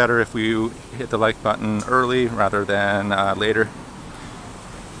trend better if you hit the like button early rather than later.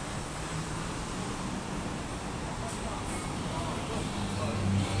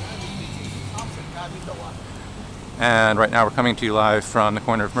 And right now we're coming to you live from the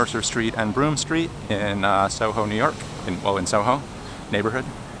corner of Mercer Street and Broome Street in Soho, New York. In Soho neighborhood,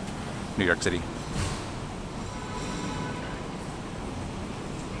 New York City.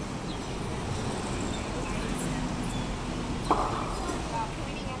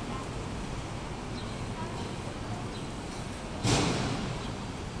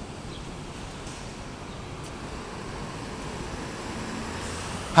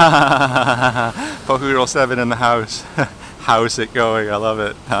 PokeGirl7 in the house. How's it going? I love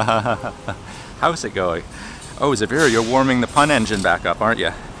it. How's it going? Oh, Zavira, you're warming the pun engine back up, aren't you?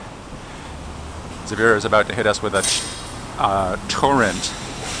 Zavira is about to hit us with a torrent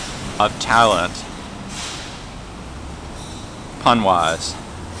of talent, pun-wise.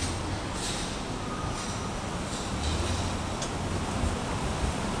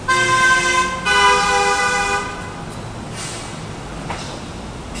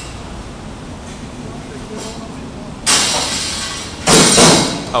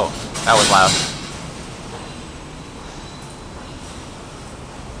 Oh, that was loud.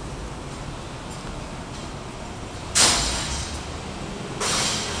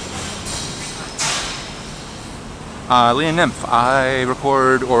 Leon Nymph, I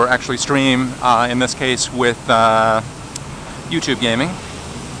record or actually stream, in this case with YouTube gaming.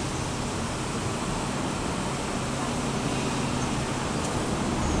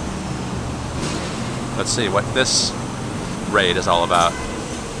 Let's see what this raid is all about.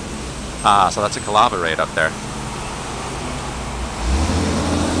 So that's a Kalava raid up there.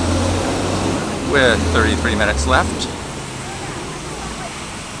 With 33 minutes left.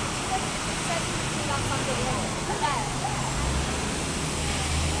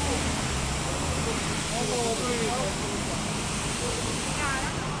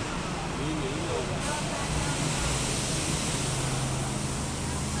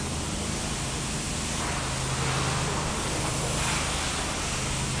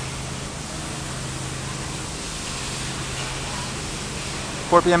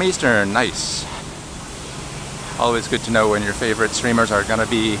 $4 p.m. Eastern, nice. Always good to know when your favorite streamers are going to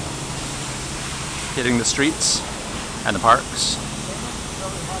be hitting the streets and the parks.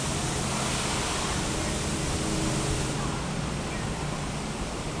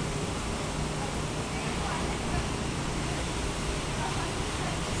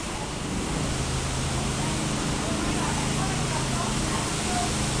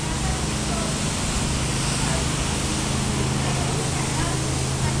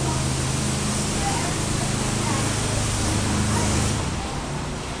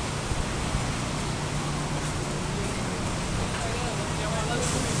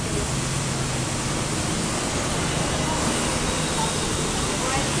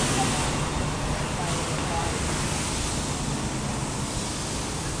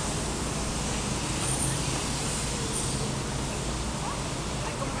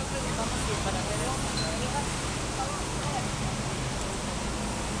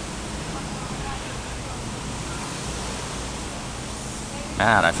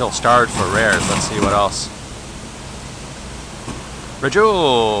 Man, I feel starved for rares. Let's see what else.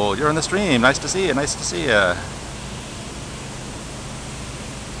 Rajul, you're in the stream. Nice to see you. Nice to see you.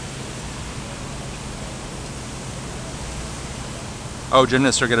 Oh,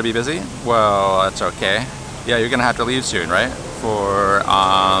 gymnasts are going to be busy? Well, that's okay. Yeah, you're going to have to leave soon, right? For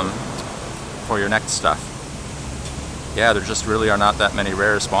your next stuff. Yeah, there just really are not that many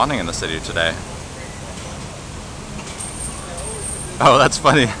rares spawning in the city today. Oh, that's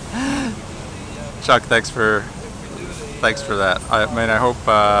funny. Chuck, thanks for that. I mean, I hope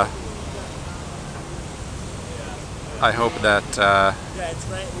that I hope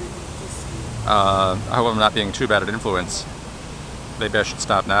I'm not being too bad at influence. Maybe I should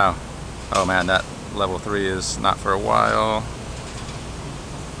stop now. Oh man, that level 3 is not for a while.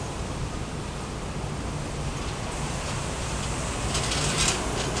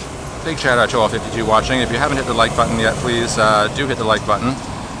 Big shout out to all 52 watching. If you haven't hit the like button yet, please do hit the like button.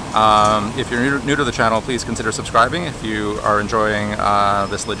 If you're new to the channel, please consider subscribing if you are enjoying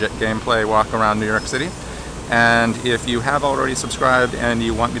this legit gameplay walk around New York City. And if you have already subscribed and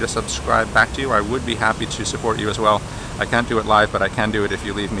you want me to subscribe back to you, I would be happy to support you as well. I can't do it live, but I can do it if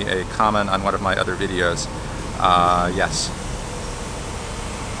you leave me a comment on one of my other videos. Yes.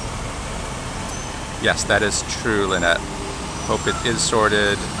 Yes, that is true, Lynette. Hope it is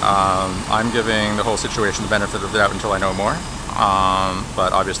sorted. I'm giving the whole situation the benefit of the doubt until I know more.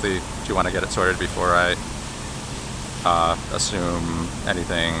 But obviously, do want to get it sorted before I assume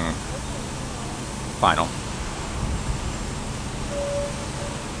anything final.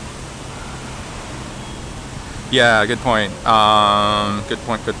 Yeah, good point. Good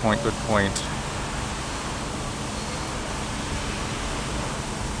point.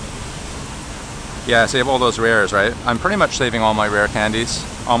 Yeah, save all those rares, right? I'm pretty much saving all my rare candies,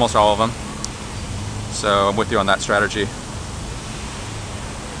 almost all of them. So I'm with you on that strategy.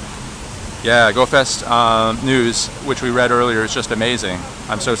 Yeah, GoFest news, which we read earlier, is just amazing.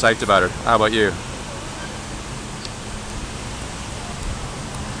 I'm so psyched about it. How about you?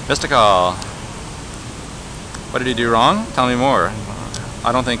 Mystical. What did he do wrong? Tell me more.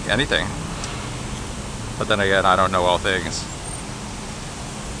 I don't think anything. But then again, I don't know all things.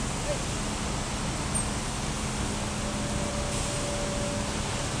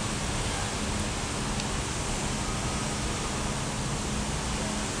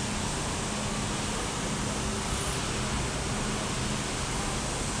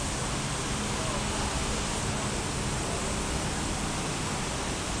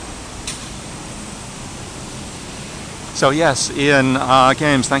 So yes, Ian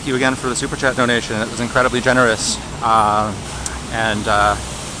Games, thank you again for the Super Chat donation. It was incredibly generous, and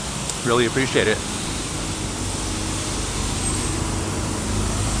really appreciate it.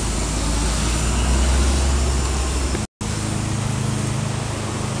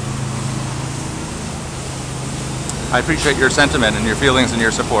 I appreciate your sentiment and your feelings and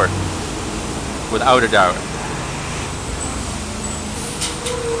your support, without a doubt.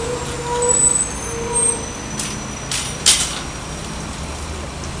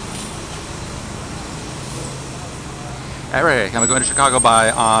 Eric, am I going to Chicago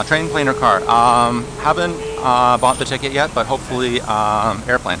by train, plane, or car? Haven't bought the ticket yet, but hopefully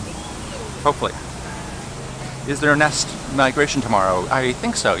airplane. Hopefully. Is there a Nest migration tomorrow? I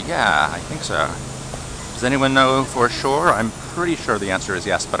think so, yeah, I think so. Does anyone know for sure? I'm pretty sure the answer is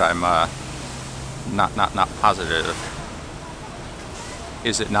yes, but I'm not positive.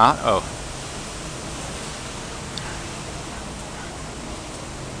 Is it not? Oh.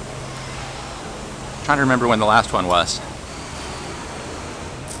 Trying to remember when the last one was.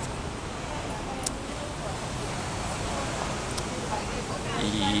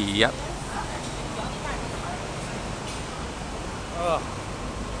 Yep.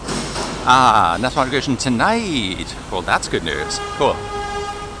 Nest migration tonight. Well, that's good news. Cool.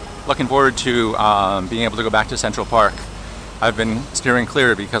 Looking forward to being able to go back to Central Park. I've been steering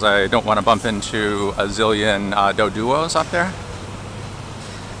clear because I don't want to bump into a zillion duos up there.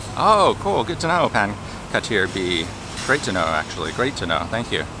 Oh, cool. Good to know, Pan Katir B. Great to know, actually. Great to know.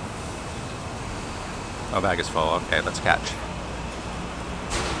 Thank you. Oh, bag is full. Okay, let's catch.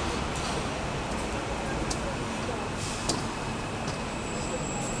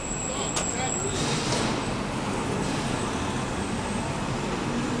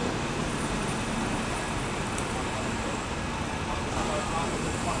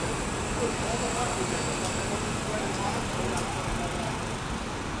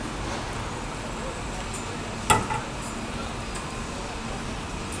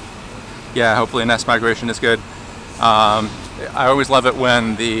 Yeah, hopefully Nest migration is good. I always love it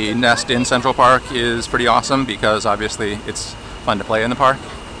when the Nest in Central Park is pretty awesome because obviously it's fun to play in the park.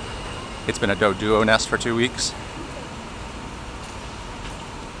 It's been a duo Nest for 2 weeks.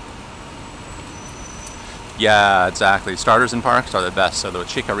 Yeah, exactly. Starters in parks are the best. So the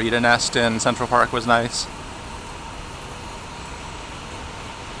Chikorita Nest in Central Park was nice.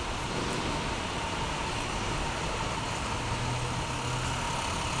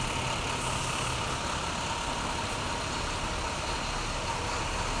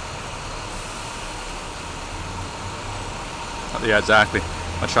 Yeah, exactly.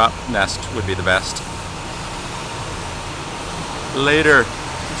 A shop nest would be the best. Later,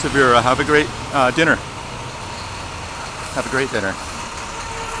 Sabira, have a great dinner. Have a great dinner.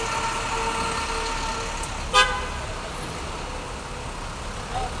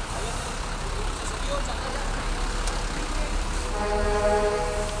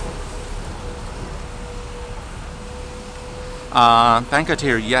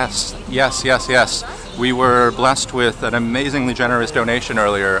 Pankatir, yes. We were blessed with an amazingly generous donation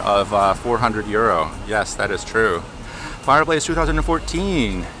earlier of €400. Yes, that is true. Fireplace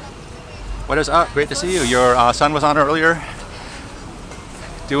 2014. What is up? Great to see you. Your son was on earlier.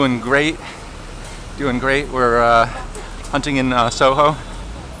 Doing great. Doing great. We're hunting in Soho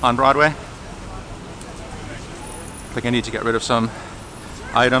on Broadway. I think I need to get rid of some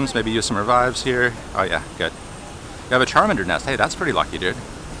items, maybe use some revives here. Oh yeah, good. You have a Charmander nest. Hey, that's pretty lucky, dude.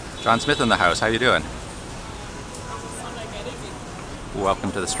 John Smith in the house. How you doing?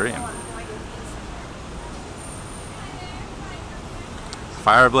 Welcome to the stream.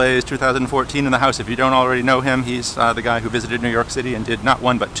 Fireblaze 2014 in the house. If you don't already know him, he's the guy who visited New York City and did not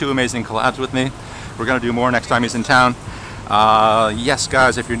one but 2 amazing collabs with me. We're going to do more next time he's in town. Yes,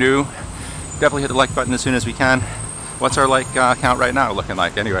 guys, if you're new, definitely hit the like button as soon as we can. What's our like count right now looking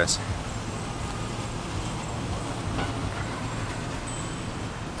like, anyways?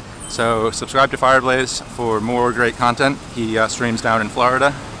 So subscribe to Fireblaze for more great content. He streams down in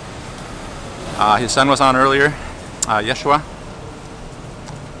Florida. His son was on earlier, Yeshua.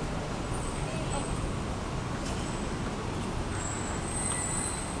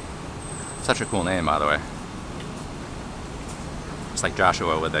 Such a cool name, by the way. It's like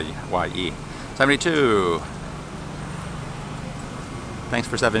Joshua with a Y-E. 72. Thanks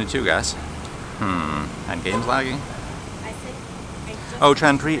for 72, guys. And game's lagging? Oh,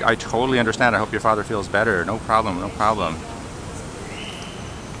 Chanpreet, I totally understand. I hope your father feels better. No problem, no problem.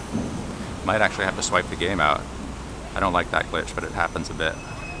 Might actually have to swipe the game out. I don't like that glitch, but it happens a bit.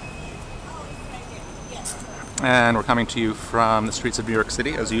 And we're coming to you from the streets of New York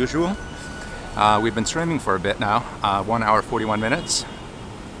City, as usual. We've been streaming for a bit now, 1 hour, 41 minutes.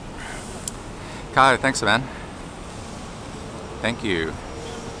 Kai, thanks, man. Thank you.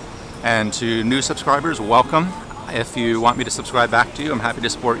 And to new subscribers, welcome. If you want me to subscribe back to you, I'm happy to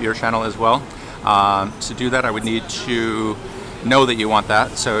support your channel as well. To do that, I would need to know that you want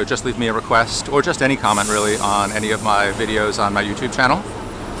that. So just leave me a request, or just any comment really, on any of my videos on my YouTube channel.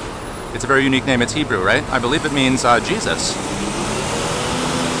 It's a very unique name. It's Hebrew, right? I believe it means Jesus.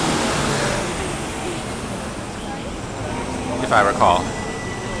 If I recall.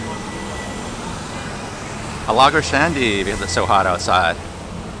 A lager shandy because it's so hot outside.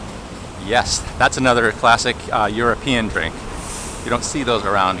 Yes, that's another classic European drink. You don't see those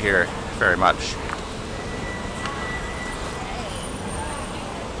around here very much.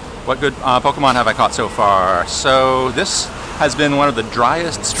 What good Pokemon have I caught so far? So this has been one of the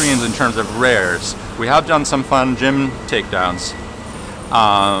driest streams in terms of rares. We have done some fun gym takedowns.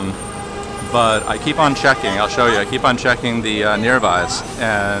 But I keep on checking, I'll show you, I keep on checking the nearbys,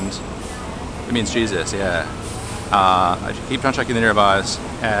 and it means Jesus, yeah. I keep on checking the nearbys,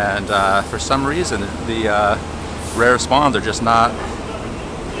 and for some reason the rare spawns are just not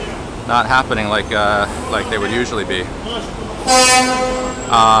happening like they would usually be.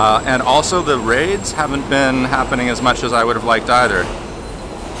 And also the raids haven't been happening as much as I would have liked either.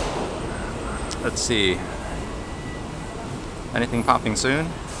 Let's see. Anything popping soon?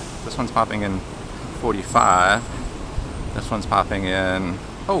 This one's popping in 45. This one's popping in...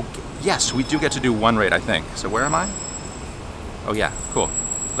 Oh, yes, we do get to do one raid, I think. So where am I? Oh yeah, cool.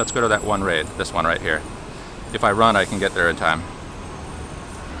 Let's go to that one raid, this one right here. If I run, I can get there in time.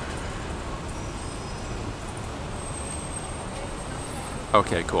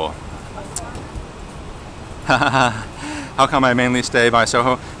 Okay, cool. How come I mainly stay by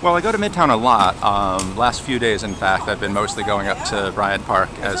Soho? Well, I go to Midtown a lot. Last few days, in fact, I've been mostly going up to Bryant Park,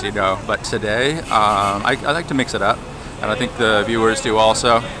 as you know. But today, I like to mix it up, and I think the viewers do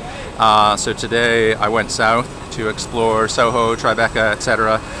also. So today, I went south to explore Soho, Tribeca,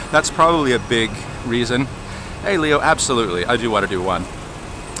 etc. That's probably a big reason. Hey, Leo, absolutely. I do want to do one.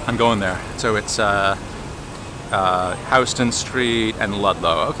 I'm going there. So it's Houston Street and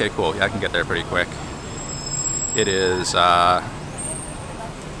Ludlow. Okay, cool. Yeah, I can get there pretty quick. It is, they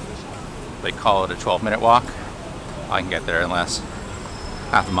call it a 12-minute walk. I can get there in less,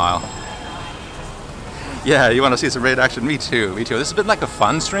 half a mile. Yeah, you want to see some raid action? Me too, me too. This has been like a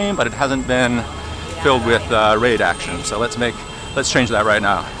fun stream, but it hasn't been filled with raid action. So let's change that right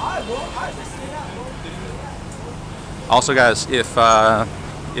now. Also, guys, if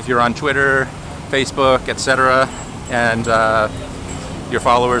you're on Twitter, Facebook, etc., and your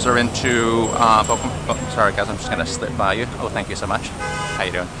followers are into Pokemon. Oh, sorry guys, I'm just gonna slip by you. Oh, thank you so much. How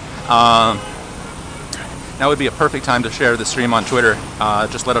you doing? Now would be a perfect time to share the stream on Twitter.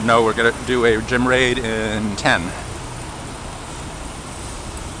 Just let them know we're gonna do a gym raid in 10.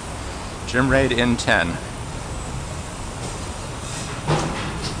 Gym raid in 10.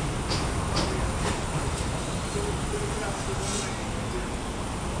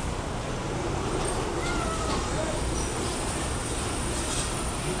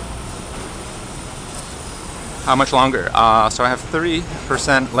 How much longer? So I have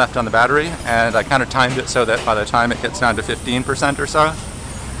 30% left on the battery, and I kind of timed it so that by the time it gets down to 15% or so,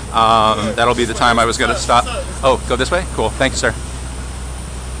 that'll be the time I was going to stop. Oh, go this way? Cool. Thank you, sir.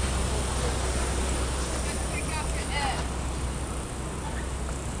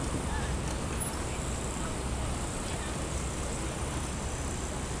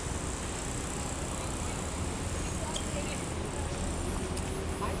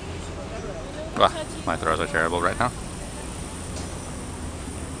 Well, my throws are terrible right now.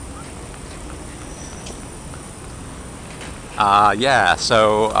 Yeah,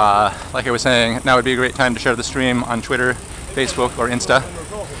 so like I was saying, now would be a great time to share the stream on Twitter, Facebook, or Insta.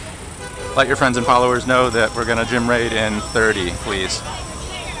 Let your friends and followers know that we're going to gym raid in 30, please.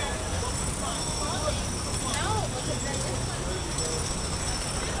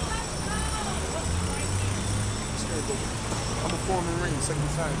 I'm a former ring, second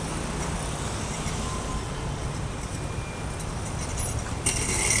time.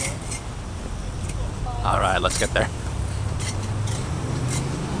 All right, let's get there.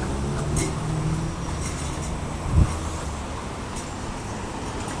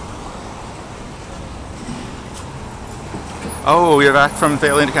 Oh, you're back from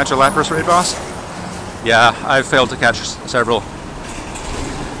failing to catch a Lapras raid boss? Yeah, I've failed to catch several.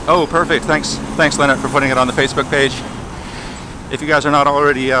 Oh, perfect. Thanks, Leonard, for putting it on the Facebook page. If you guys are not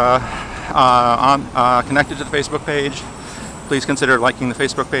already connected to the Facebook page, please consider liking the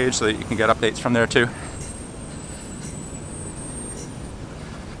Facebook page so that you can get updates from there too.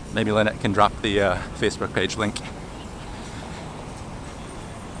 Maybe Lynette can drop the Facebook page link.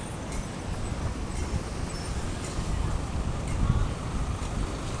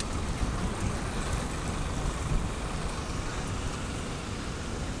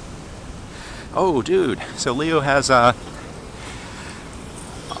 Oh, dude. So Leo has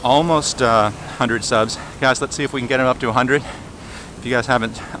almost 100 subs. Guys, let's see if we can get him up to 100. If you guys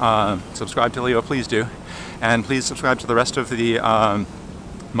haven't subscribed to Leo, please do. And please subscribe to the rest of the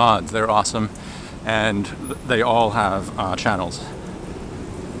mods. They're awesome. And they all have channels.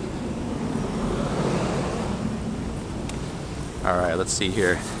 Alright, let's see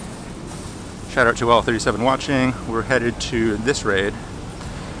here. Shout out to all 37 watching. We're headed to this raid,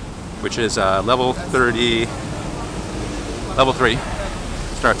 which is level 30, level 3,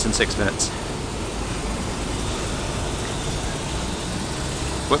 starts in 6 minutes.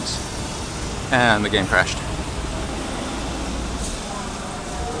 Whoops, and the game crashed.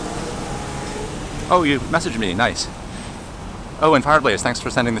 Oh, you messaged me, nice. Oh, and Fireblaze, thanks for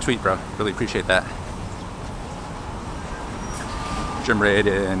sending the tweet, bro. Really appreciate that. Gym raid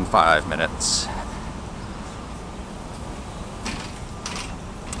in 5 minutes.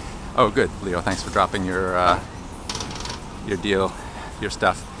 Oh, good, Leo. Thanks for dropping your deal, your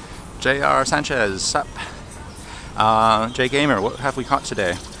stuff. J.R. Sanchez, sup? J Gamer, what have we caught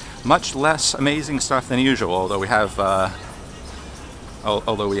today? Much less amazing stuff than usual, although we have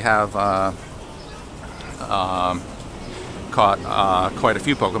caught quite a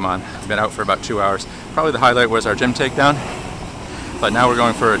few Pokemon. Been out for about 2 hours. Probably the highlight was our Gym Takedown, but now we're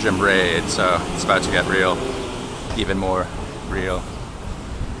going for a gym raid, so it's about to get real, even more real.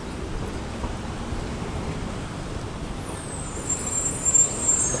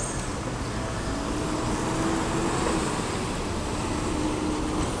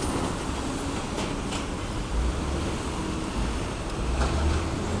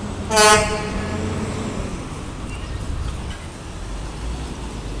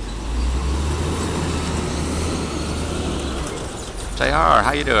 JR,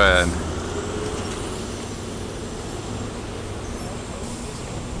 how you doing?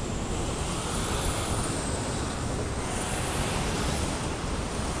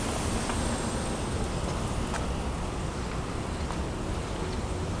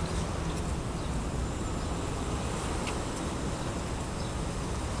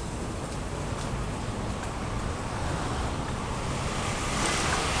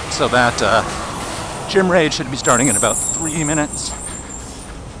 So that gym raid should be starting in about 3 minutes.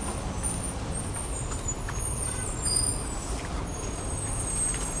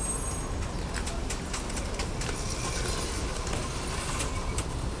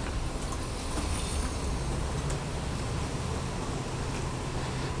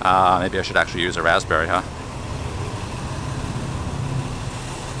 Maybe I should actually use a raspberry, huh?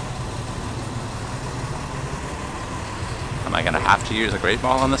 Am I gonna have to use a great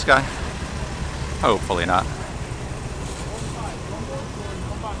ball on this guy? Hopefully not.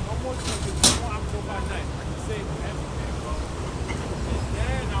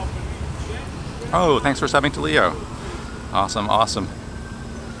 Oh, thanks for subbing to Leo. Awesome, awesome.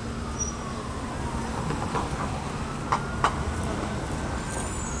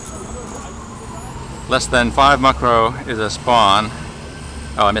 Less than 5 macro is a spawn.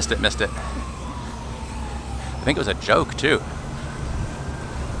 Oh, I missed it. I think it was a joke too.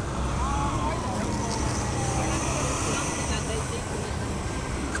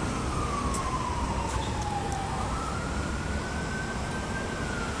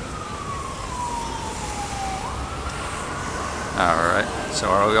 Alright, so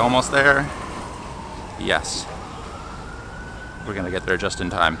are we almost there? Yes. We're gonna get there just in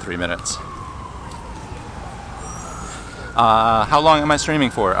time, 3 minutes. How long am I streaming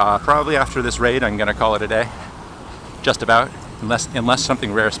for? Probably after this raid, I'm gonna call it a day. Just about, unless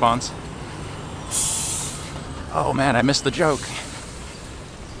something rare spawns. Oh man, I missed the joke.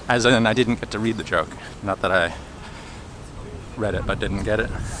 As in, I didn't get to read the joke. Not that I read it, but didn't get it.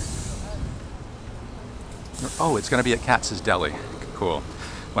 Oh, it's gonna be at Katz's Deli. Cool.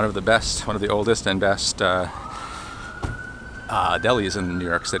 One of the oldest and best delis in New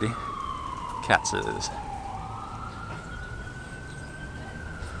York City. Katz's.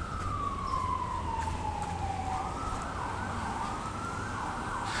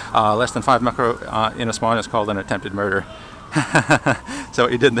 Less than 5 macro in a spawn is called an attempted murder. So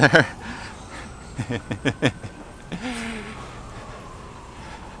what you did there?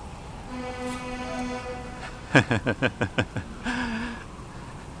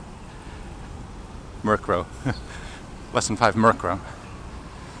 Murkrow. Less than 5 Murkrow.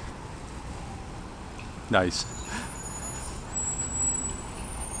 Nice.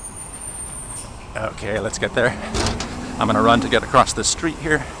 Okay, let's get there. I'm gonna run to get across this street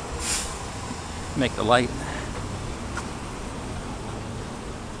here. Make the light.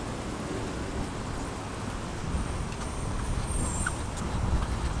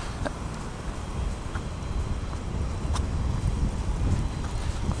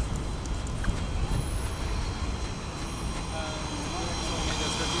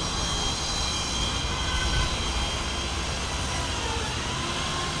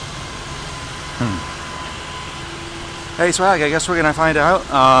 Hey Swag, I guess we're gonna find out.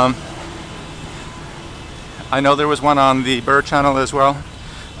 I know there was one on the Burr channel as well.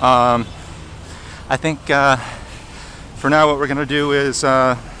 I think for now what we're gonna do is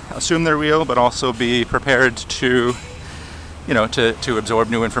assume they're real, but also be prepared to, you know, to absorb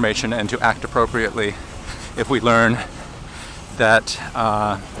new information and to act appropriately if we learn that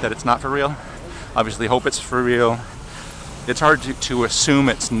that it's not for real. Obviously hope it's for real. It's hard to assume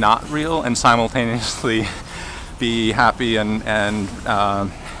it's not real and simultaneously be happy and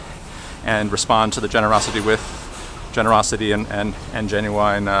respond to the generosity with generosity and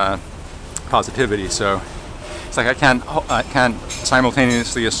genuine positivity. So it's like I can't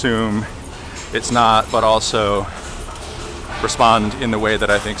simultaneously assume it's not, but also respond in the way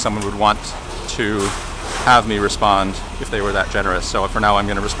that I think someone would want to have me respond if they were that generous. So for now, I'm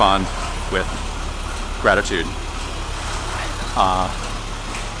going to respond with gratitude.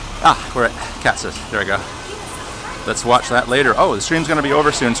 We're at Katz's. There we go. Let's watch that later. Oh, the stream's going to be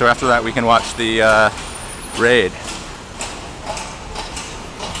over soon, so after that we can watch the raid.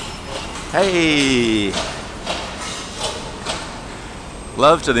 Hey!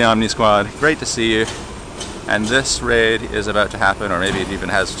 Love to the Omni Squad. Great to see you. And this raid is about to happen, or maybe it even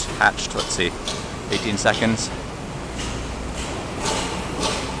has hatched. Let's see. 18 seconds.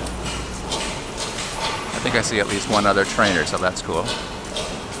 I think I see at least one other trainer, so that's cool.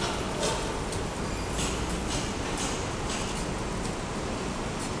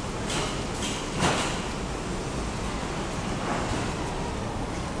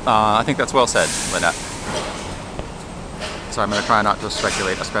 I think that's well said, Lynette. So I'm going to try not to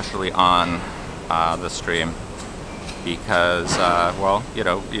speculate, especially on the stream, because, well, you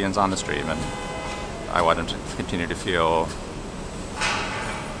know, Ian's on the stream, and I want him to continue to feel...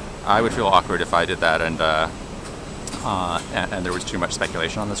 I would feel awkward if I did that, and there was too much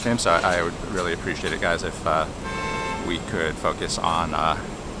speculation on the stream, so I would really appreciate it, guys, if we could focus on...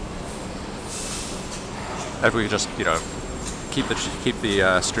 if we could just, you know, keep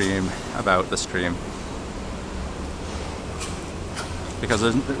the stream about the stream, because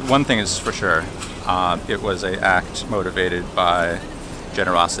one thing is for sure, it was an act motivated by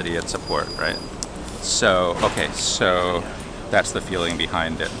generosity and support, right? So okay, so that's the feeling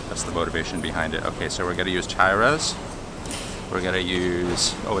behind it. That's the motivation behind it. Okay, so we're gonna use Tyres. We're gonna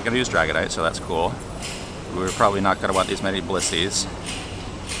use Dragonite, so that's cool. We're probably not gonna want these many Blissies,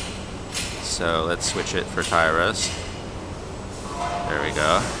 so let's switch it for Tyres. There we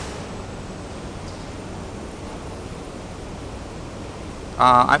go.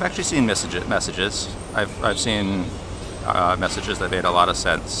 I've actually seen messages. I've seen messages that made a lot of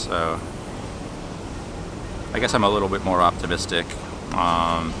sense. So I guess I'm a little bit more optimistic.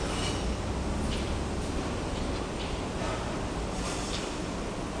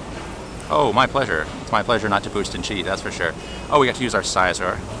 Oh, my pleasure. It's my pleasure not to boost and cheat, that's for sure. Oh, we got to use our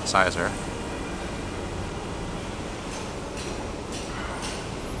sizer.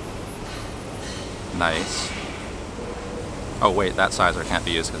 Nice. Oh wait, that sizer can't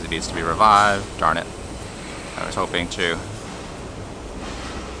be used because it needs to be revived. Darn it. I was hoping to.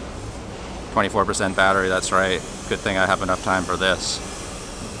 24% battery, that's right. Good thing I have enough time for this.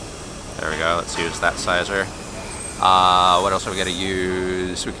 There we go, let's use that sizer. What else are we gonna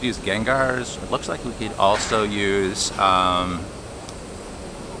use? We could use Gengars. It looks like we could also use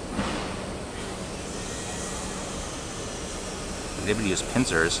maybe we use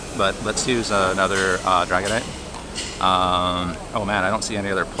pincers, but let's use another Dragonite. Oh man, I don't see any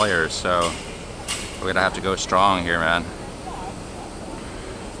other players, so we're gonna have to go strong here, man.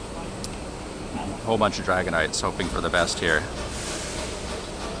 A whole bunch of Dragonites, hoping for the best here.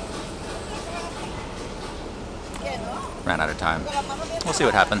 Ran out of time. We'll see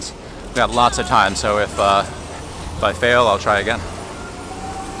what happens. We got lots of time, so if I fail, I'll try again.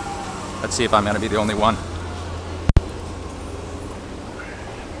 Let's see if I'm gonna be the only one.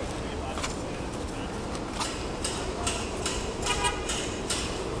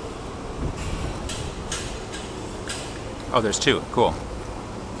 Oh, there's two. Cool.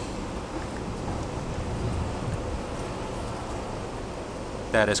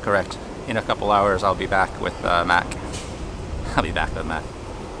 That is correct. In a couple hours, I'll be back with Mac. I'll be back with Mac.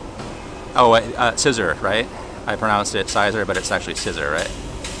 Oh, scissor, right? I pronounced it sizer, but it's actually scissor, right?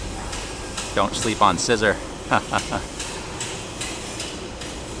 Don't sleep on scissor.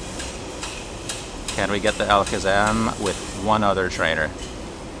 Can we get the Alakazam with one other trainer?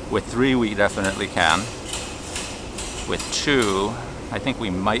 With 3, we definitely can. With 2, I think we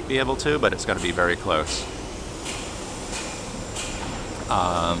might be able to, but it's going to be very close.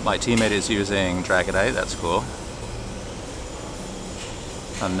 My teammate is using Dragonite, that's cool.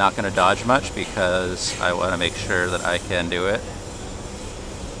 I'm not going to dodge much because I want to make sure that I can do it.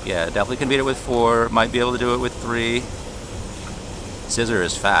 Yeah, definitely can beat it with 4, might be able to do it with 3. Scissor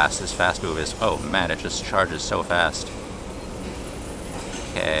is fast, his fast move is, oh man, it just charges so fast.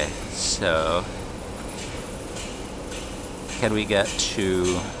 Okay, so can we get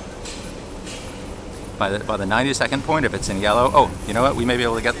to, by the 92nd point, if it's in yellow, oh, you know what, we may be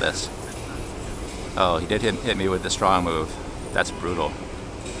able to get this. Oh, he did hit me with the strong move. That's brutal.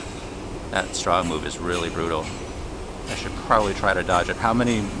 That strong move is really brutal. I should probably try to dodge it. How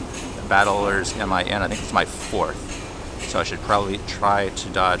many battlers am I in? I think it's my 4th. So I should probably try to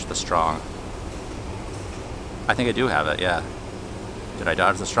dodge the strong. I think I do have it, yeah. Did I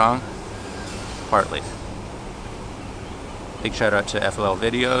dodge the strong? Partly. Big shout out to LVL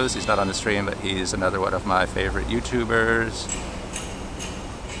Videos. He's not on the stream, but he's another one of my favorite YouTubers.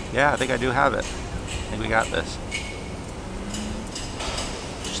 Yeah, I think I do have it. I think we got this.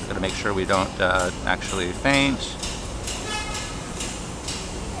 Just gotta make sure we don't actually faint.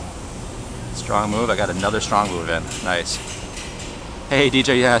 Strong move. I got another strong move in. Nice. Hey,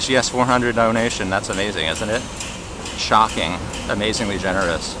 DJ Yash. Yes, 400 donation. That's amazing, isn't it? Shocking. Amazingly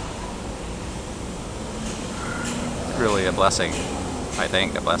generous. Really a blessing. I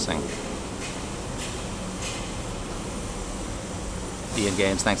think a blessing. Ian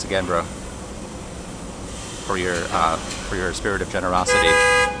Games, thanks again, bro, for your spirit of generosity.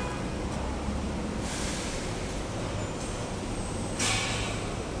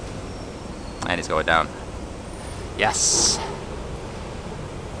 And he's going down. Yes.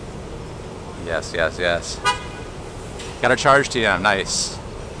 Yes, yes, yes. Got a charge TM, nice.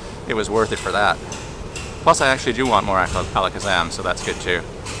 It was worth it for that. Plus I actually do want more Alakazam, so that's good too.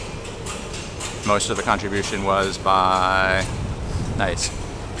 Most of the contribution was by... Nice.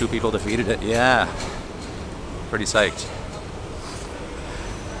 2 people defeated it, yeah. Pretty psyched.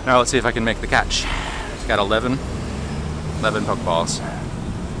 Now let's see if I can make the catch. Got 11 Pokeballs.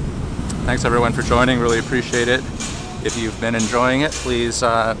 Thanks everyone for joining, really appreciate it. If you've been enjoying it, please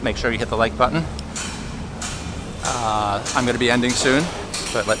make sure you hit the like button. I'm going to be ending soon,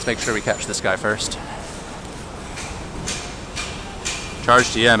 but let's make sure we catch this guy first. Charge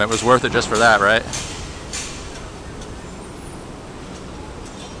TM, it was worth it just for that, right?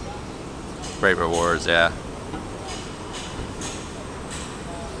 Great rewards, yeah.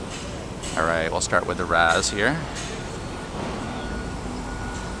 Alright, we'll start with the Raz here.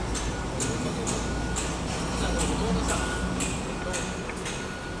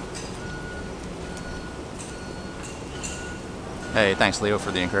 Hey, thanks Leo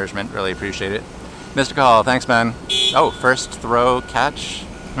for the encouragement, really appreciate it. Mr. Call, thanks man. Oh, first throw catch?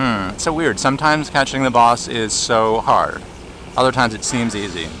 It's so weird. Sometimes catching the boss is so hard. Other times it seems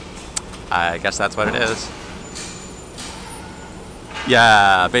easy. I guess that's what it is.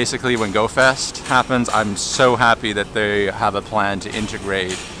 Yeah, basically when GoFest happens, I'm so happy that they have a plan to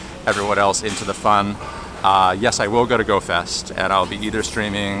integrate everyone else into the fun. Yes, I will go to GoFest, and I'll be either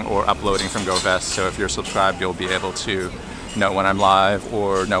streaming or uploading from GoFest, so if you're subscribed, you'll be able to know when I'm live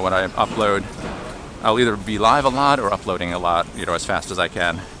or know when I upload. I'll either be live a lot or uploading a lot, you know, as fast as I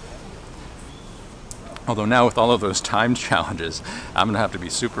can. Although now with all of those time challenges, I'm gonna have to be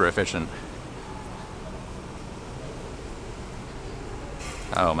super efficient.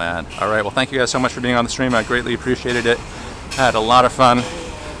 Oh man. All right, well thank you guys so much for being on the stream. I greatly appreciated it. Had a lot of fun.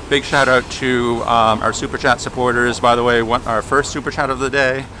 Big shout out to our Super Chat supporters. By the way, our first Super Chat of the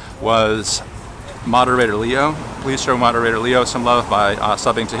day was Moderator Leo. Please show Moderator Leo some love by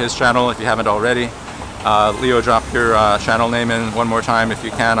subbing to his channel if you haven't already. Leo, drop your channel name in one more time if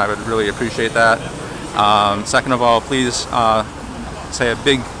you can. I would really appreciate that. Second of all, please say a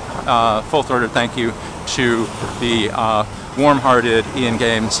big full-throated thank you to the warm-hearted Ian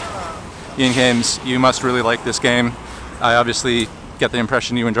Games. Ian Games, you must really like this game. I obviously get the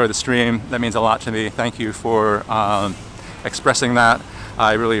impression you enjoy the stream. That means a lot to me. Thank you for expressing that.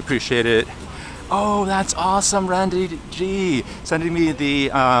 I really appreciate it. Oh, that's awesome, Randy G, sending me the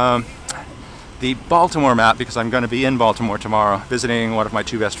Baltimore map, because I'm going to be in Baltimore tomorrow, visiting one of my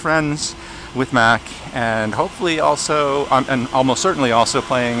two best friends with Mac, and hopefully also, and almost certainly also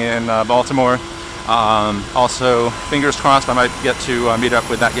playing in Baltimore. Also, fingers crossed, I might get to meet up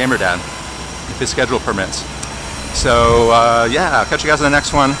with that gamer dad if his schedule permits. So yeah, I'll catch you guys in the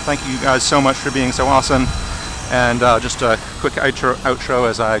next one. Thank you guys so much for being so awesome. And just a quick outro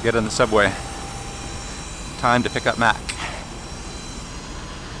as I get in the subway. Time to pick up Mac.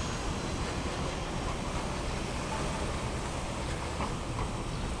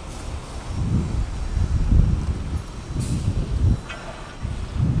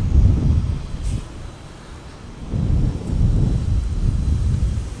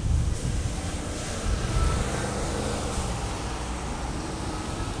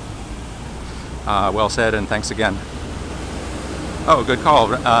 Well said, and thanks again. Oh, good call,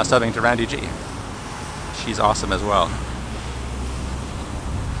 subbing to Randy G. She's awesome as well.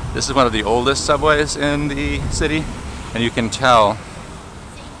 This is one of the oldest subways in the city, and you can tell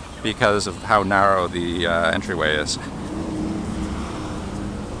because of how narrow the entryway is.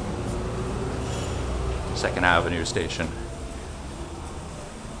 2nd Avenue station.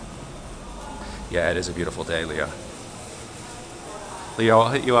 Yeah, it is a beautiful day, Leo. Leo, I'll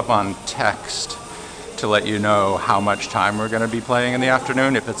hit you up on text to let you know how much time we're going to be playing in the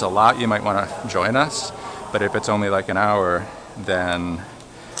afternoon. If it's a lot, you might want to join us. But if it's only like an hour, then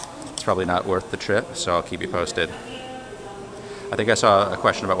it's probably not worth the trip, so I'll keep you posted. I think I saw a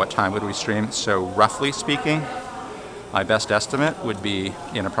question about what time would we stream. So roughly speaking, my best estimate would be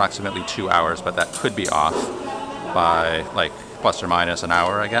in approximately 2 hours, but that could be off by like plus or minus an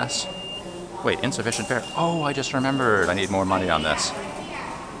hour, I guess. Wait, insufficient fare. Oh, I just remembered. I need more money on this.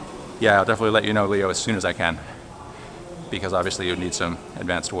 Yeah, I'll definitely let you know, Leo, as soon as I can, because obviously you would need some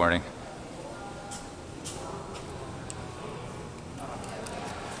advanced warning.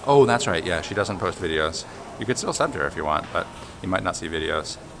 Oh, that's right. Yeah, she doesn't post videos. You could still sub to her if you want, but you might not see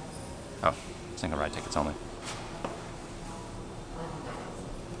videos. Oh, single ride tickets only.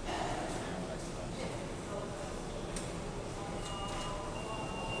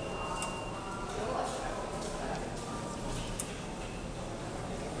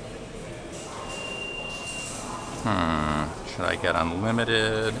 Should I get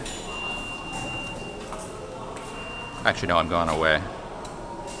unlimited? Actually, no, I'm going away.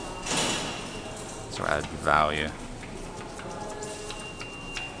 So add value.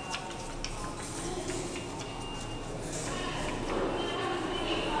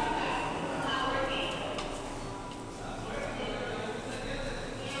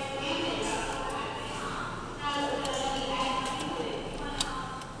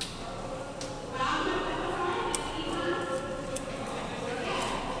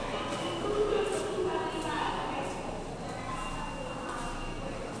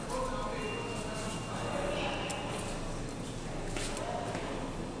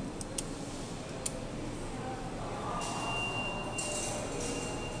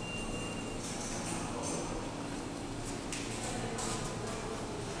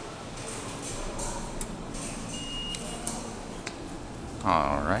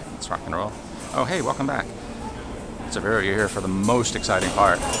 Alright, let's rock and roll. Oh, hey, welcome back. Severo, you're here for the most exciting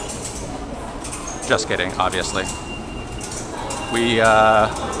part. Just kidding, obviously. We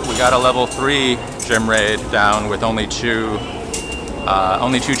got a level 3 gym raid down with only two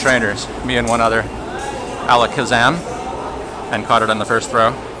trainers, me and one other, Alakazam, and caught it on the first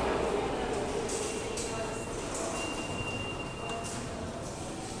throw.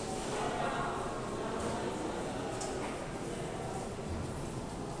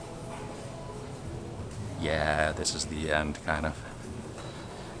 Yeah, this is the end, kind of.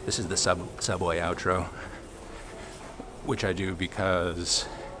 This is the Subway outro, which I do because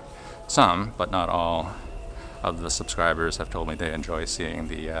some, but not all, of the subscribers have told me they enjoy seeing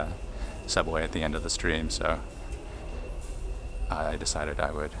the Subway at the end of the stream, so I decided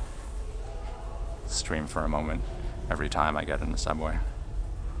I would stream for a moment every time I get in the Subway.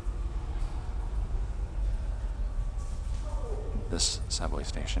 This subway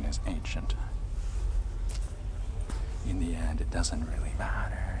station is ancient. In the end, it doesn't really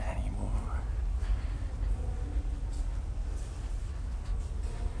matter anymore.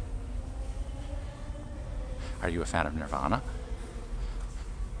 Are you a fan of Nirvana?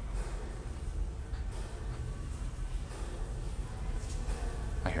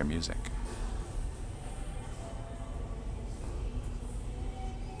 I hear music.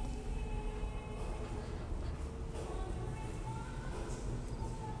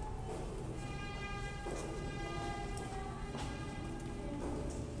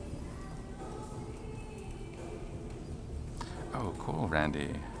 Oh, cool, Randy.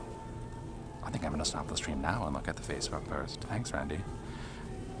 I think I'm gonna stop the stream now and look at the Facebook post. Thanks, Randy.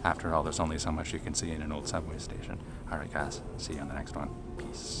 After all, there's only so much you can see in an old subway station. Alright, guys. See you on the next one.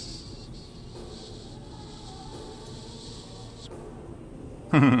 Peace.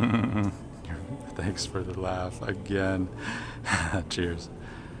 Thanks for the laugh again. Cheers.